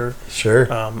to after. Sure.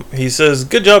 He says,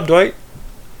 "Good job, Dwight."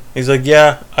 He's like,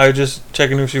 "Yeah, I was just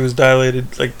checking if she was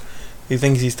dilated." Like, he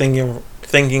thinks he's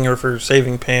thanking her for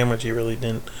saving Pam, which he really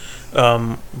didn't.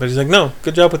 But he's like, "No,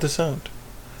 good job with the sound."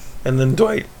 And then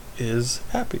Dwight is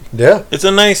happy. Yeah. It's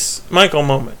a nice Michael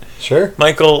moment. Sure.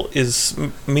 Michael is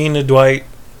mean to Dwight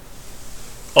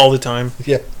all the time.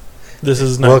 Yeah. This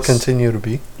is nice. Will continue to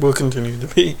be. Will continue to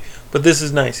be. But this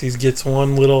is nice. He gets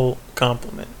one little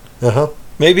compliment. Uh huh.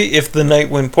 Maybe if the night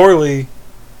went poorly,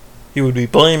 he would be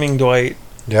blaming Dwight,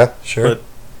 Yeah, sure. but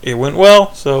it went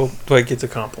well, so Dwight gets a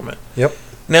compliment. Yep.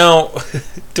 Now,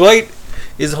 Dwight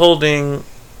is holding.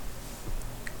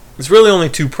 It's really only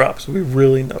 2 props we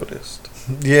really noticed.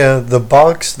 Yeah, the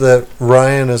box that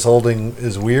Ryan is holding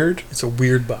is weird. It's a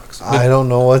weird box. I don't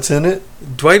know what's in it.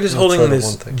 Dwight is I'll holding try the this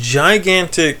one thing.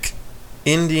 gigantic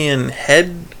Indian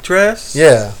headdress.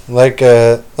 Yeah, like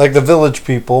the Village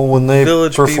People when they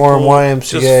Village perform People,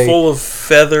 YMCA. just full of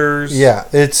feathers. Yeah,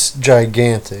 it's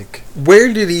gigantic.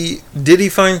 Where did he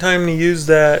find time to use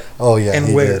that? Oh yeah, And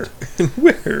he where? did. And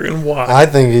where and why? I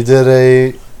think he did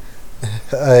a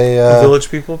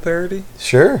Village People parody?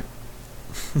 Sure.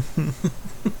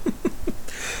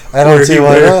 I don't see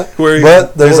why not. Where he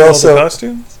But there's wore all also the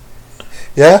costumes?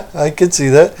 yeah, I could see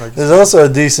that. I could There's also a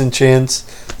decent chance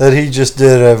that he just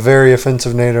did a very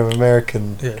offensive Native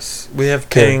American Yes. We have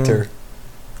King. character.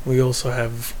 We also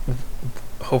have,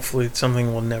 hopefully,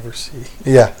 something we'll never see.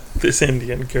 Yeah. This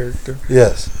Indian character.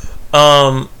 Yes.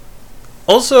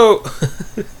 Also,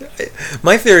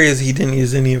 my theory is he didn't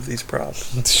use any of these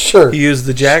props. Sure. He used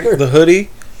the jacket, Sure. the hoodie,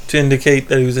 to indicate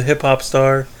that he was a hip hop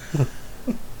star,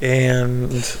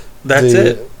 and that's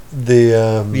it.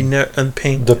 And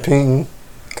paint. The ping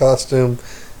costume,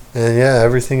 and yeah,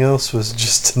 everything else was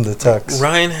just in the tux.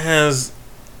 Ryan has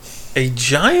a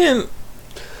giant,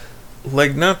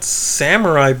 like not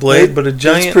samurai blade, but a It's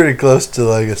giant, pretty close to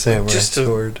like a samurai Just a-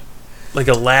 sword. like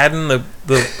Aladdin,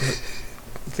 the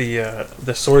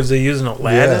swords they use in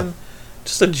Aladdin. Yeah.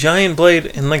 Just a giant blade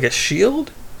and like a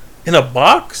shield in a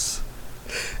box.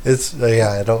 It's yeah,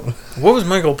 I don't. What was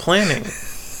Michael planning?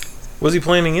 Was he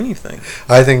planning anything?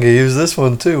 I think he used this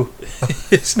one too.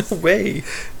 There's no way.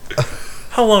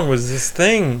 How long was this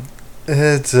thing?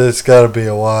 It's got to be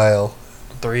a while.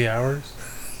 3 hours?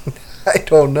 I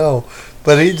don't know,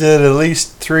 but he did at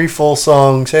least 3 full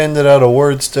songs, handed out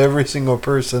awards to every single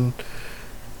person,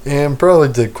 and probably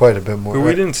did quite a bit more. But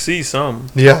we didn't see some.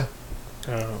 Yeah,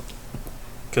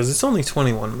 Because it's only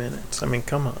 21 minutes. I mean,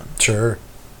 come on. sure.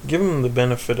 Give him the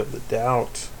benefit of the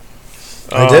doubt.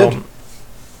 I did.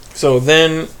 So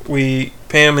then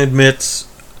Pam admits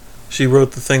she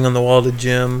wrote the thing on the wall to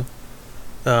Jim.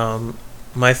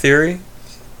 My theory,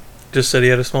 just said he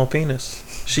had a small penis.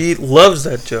 She loves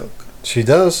that joke. She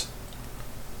does,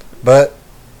 but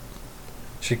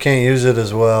she can't use it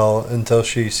as well until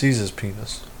she sees his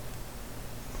penis.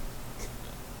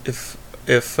 If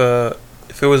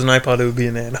it was an iPod, it would be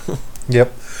an animal.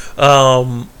 Yep.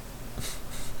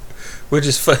 Which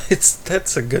is fun.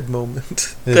 That's a good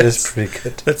moment. It is pretty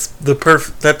good.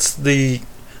 That's the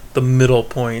middle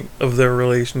point of their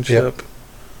relationship.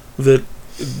 Yep.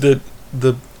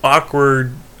 The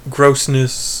awkward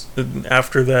grossness, and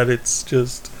after that it's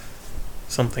just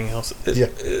something else. Yeah.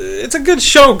 It's a good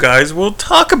show, guys. We'll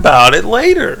talk about it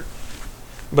later.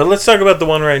 But let's talk about the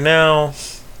one right now.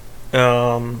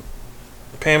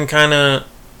 Pam kind of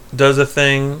does a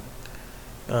thing.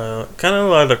 Kind of a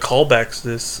lot of callbacks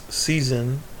this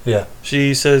season. Yeah.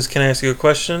 She says, "Can I ask you a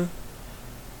question?"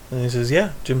 And he says,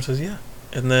 "Yeah." Jim says, "Yeah."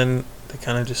 And then they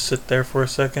kind of just sit there for a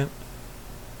second.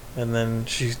 And then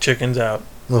she chickens out.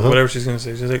 Uh-huh. Whatever she's going to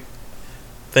say. She's like,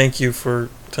 "Thank you for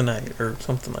tonight," or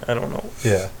something. I don't know.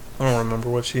 Yeah. I don't remember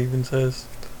what she even says.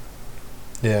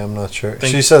 Yeah, I'm not sure. Thanks-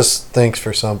 She says thanks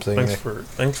for something.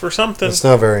 Thanks for something. It's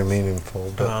not very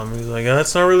meaningful, but He's like,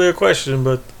 "That's not really a question,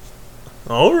 but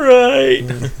all right."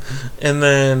 And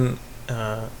then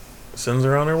sends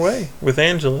her on her way with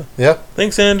Angela. yeah,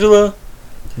 Thanks, Angela.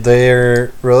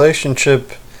 their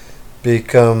relationship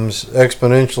becomes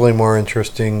exponentially more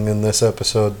interesting in this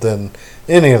episode than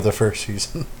any of the first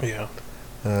season. Yeah.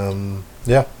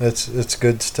 Yeah, it's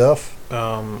good stuff.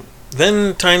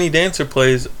 Then Tiny Dancer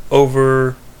plays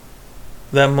over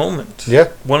that moment. Yeah,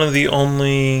 One of the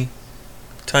only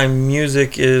time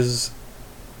music is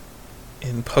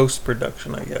in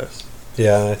post-production, I guess.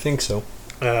 yeah, I think so.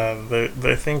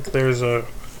 I think there's a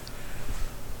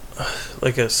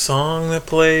song that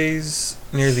plays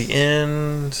near the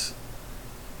end.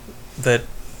 That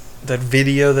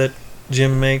video that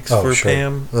Jim makes Oh, for sure.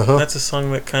 Pam. Uh-huh. That's a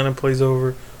song that kind of plays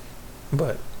over.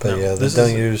 But no, Yeah, they this don't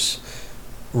is- use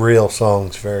real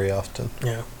songs very often.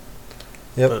 Yeah.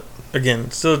 Yep. But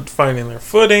again, still finding their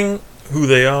footing, who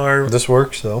they are. This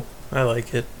works though. I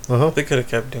like it. Uh-huh. They could have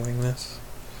kept doing this.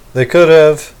 They could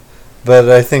have, but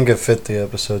I think it fit the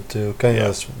episode too. Kind of Yeah.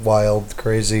 this wild,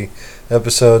 crazy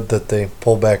episode that they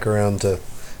pull back around to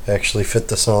actually fit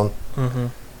the song. Mm-hmm.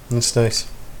 It's nice.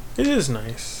 It is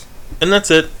nice. And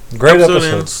that's it. Great episode.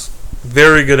 ends.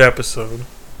 Very good episode.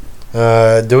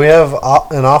 Do we have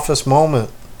an office moment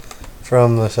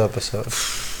from this episode?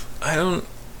 I don't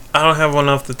have one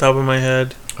off the top of my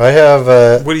head. I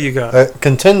have What do you got?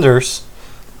 contenders.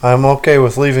 I'm okay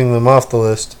with leaving them off the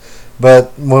list,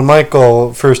 but when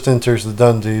Michael first enters the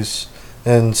Dundies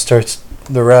and starts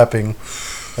the rapping,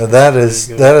 that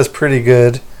is pretty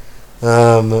good.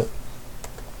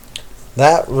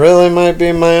 That really might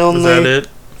be my only. Was that it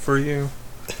for you?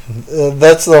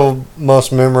 That's the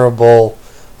most memorable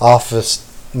Office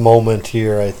moment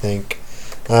here, I think.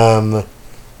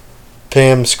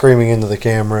 Pam screaming into the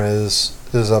camera is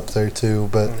up there too,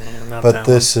 but Not but that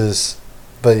this is,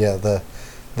 but yeah, the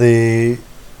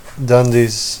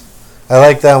Dundies. I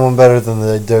like that one better than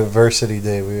the Diversity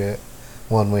Day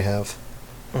one we have.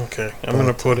 one. Okay, I'm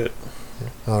gonna put it.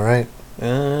 All right,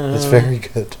 it's very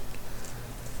good.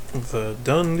 The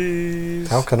Dundies.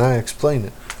 How can I explain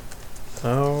it?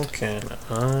 How can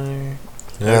I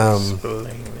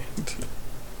explain it?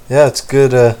 Yeah, it's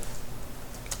good.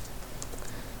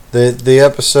 The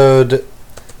episode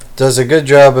does a good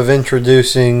job of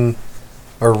introducing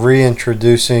or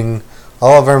reintroducing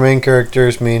all of our main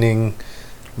characters, meaning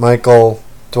Michael,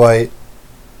 Dwight,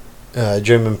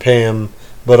 Jim, and Pam.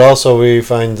 But also we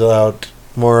find out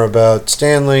more about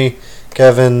Stanley,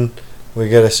 Kevin. We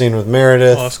get a scene with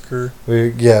Meredith. Oscar.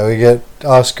 We get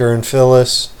Oscar and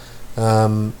Phyllis,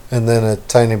 and then a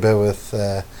tiny bit with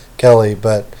Kelly.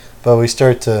 But we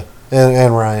start to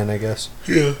and Ryan, I guess.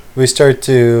 Yeah. We start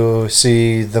to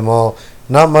see them all.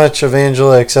 Not much of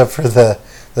Angela except for the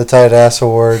tight ass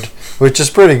award, which is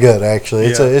pretty good actually.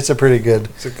 Yeah. It's a pretty good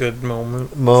It's a good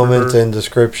moment. moment for her. and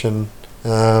description.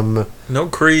 No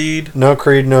Creed. No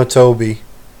Creed, no Toby.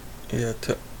 Yeah.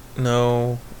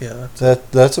 No. Yeah. That's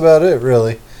That's about it,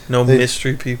 really. no they-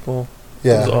 mystery people. It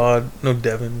was Yeah. odd. No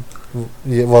Devin.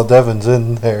 Yeah, well, Devin's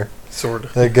in there. Sort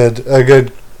of. A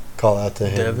good call out to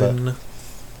him. Devin.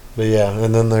 But yeah,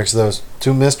 and then there's those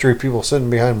two mystery people sitting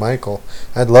behind Michael.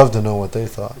 I'd love to know what they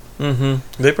thought.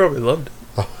 Mm-hmm. They probably loved it.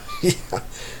 Yeah.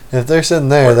 If they're sitting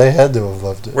there, they had to have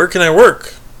loved it. Where can I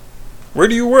work? Where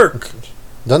do you work?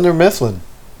 Dunder Mifflin.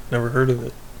 Never heard of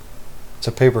it. It's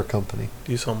a paper company.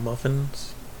 Do you sell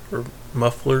muffins or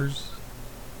mufflers?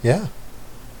 Yeah.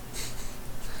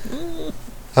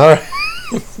 All right.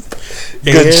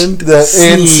 And scene.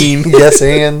 Yes,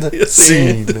 and Yes,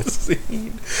 scene. and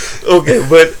scene.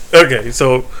 Okay,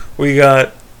 so we got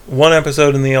one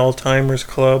episode in the Alzheimer's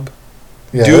Club.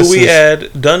 Yeah, Do this we is- add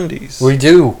Dundies? We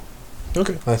do.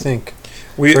 Okay. I think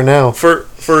We for now. for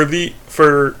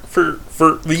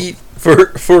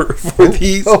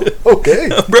these. Oh, okay.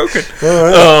 I'm broken. All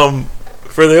right.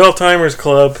 For the Alzheimer's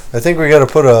Club, I think we got to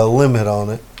put a limit on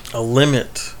it. a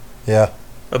limit, Yeah.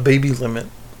 a baby limit.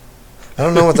 I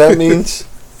don't know what that means.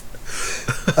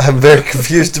 I'm very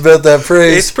confused about that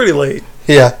phrase. It's pretty late.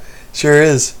 Yeah, sure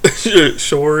is.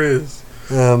 Sure is.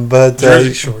 But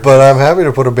Jersey Shore. but I'm happy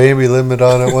to put a baby limit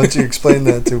on it once you explain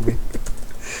that to me.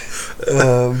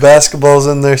 Basketball's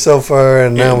in there so far,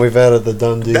 and now Yeah. we've added the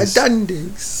Dundies.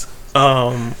 Dundies.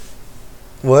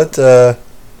 What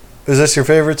is this your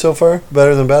favorite so far?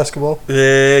 Better than basketball?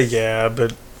 Yeah,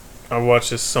 but I watch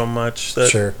this so much that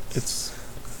Sure. it's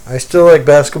I still like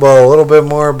basketball a little bit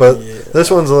more, but yeah.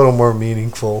 this one's a little more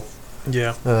meaningful.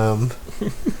 Yeah.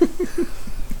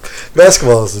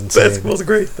 Basketball is insane. Basketball's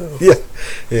great though.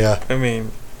 Yeah, I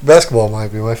mean, basketball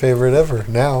might be my favorite ever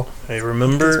now. hey, At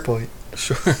remember? this point.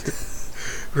 Sure.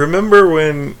 Remember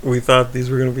when we thought these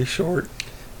were gonna be short?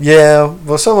 Yeah,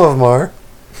 well, some of them are.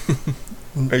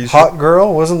 Are you Hot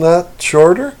Girl, wasn't that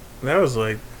shorter? That was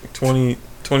like 21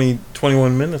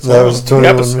 minutes. That long, was the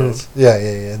 21 episode. minutes.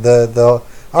 Yeah.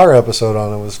 Our episode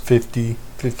on it was 50,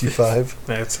 55.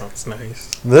 That sounds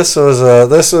nice. This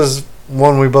was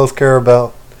one we both care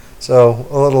about, so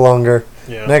a little longer.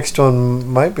 Yeah. Next one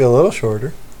might be a little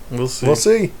shorter. We'll see. We'll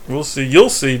see. We'll see. You'll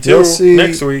see too. You'll see.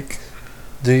 Next week.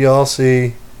 Do y'all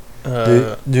see?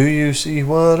 Uh, Do you see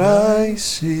what I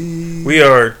see? we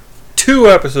are 2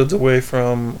 episodes away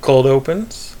from cold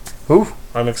opens. Ooh,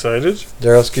 I'm excited.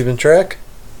 Daryl's keeping track.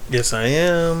 Yes, I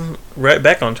am. Right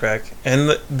back on track.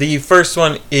 And the first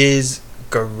one is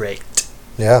great.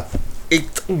 Yeah,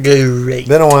 It's great.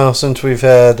 been a while since we've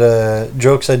had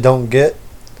jokes I don't get.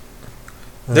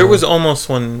 There was almost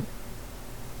one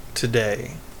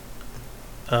today.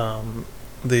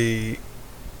 The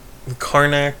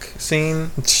Karnak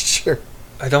scene. sure.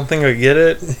 I don't think I get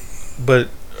it, but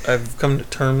I've come to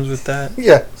terms with that,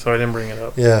 Yeah, so I didn't bring it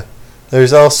up. yeah.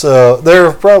 There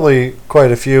are probably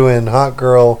quite a few in Hot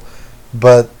Girl,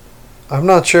 but I'm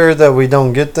not sure that we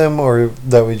don't get them or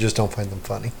that we just don't find them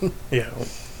funny. Yeah,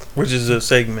 which is a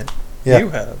segment Yeah. you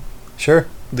have. Sure.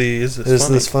 Is this Is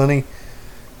funny? this funny?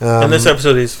 And this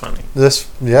episode is funny.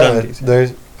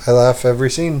 I laugh every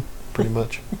scene, pretty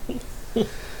much.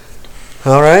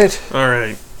 All right. All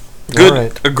right. Good,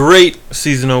 Alright. a great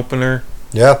season opener.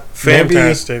 Yeah. Maybe-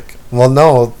 Fantastic. well,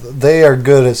 no, they are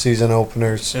good at season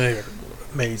openers. They're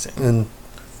amazing. And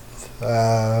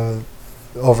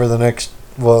over the next,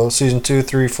 season 2,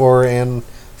 3, 4, and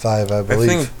 5, I I believe.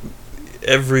 think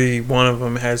every one of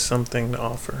them has something to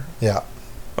offer. Yeah.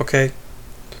 Okay.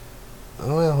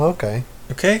 Oh, well, okay.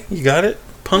 Okay, you got it?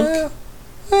 Punk?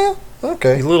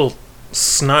 Okay. You little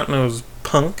snot-nosed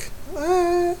punk.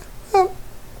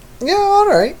 Yeah, all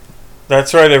right.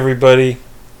 That's right, everybody.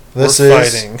 This We're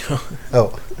is. fighting.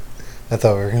 Oh, I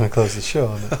thought we were going to close the show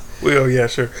on it. Oh, yeah,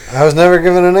 sure. I was never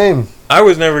given a name. I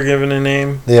was never given a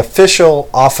name. The unofficial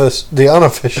office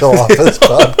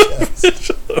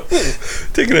podcast.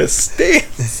 Taking a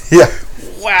stance. Yeah.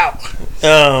 Wow.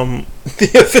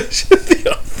 The official.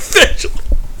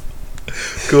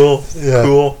 Cool. Yeah.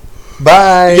 Cool.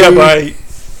 Bye. Yeah, bye.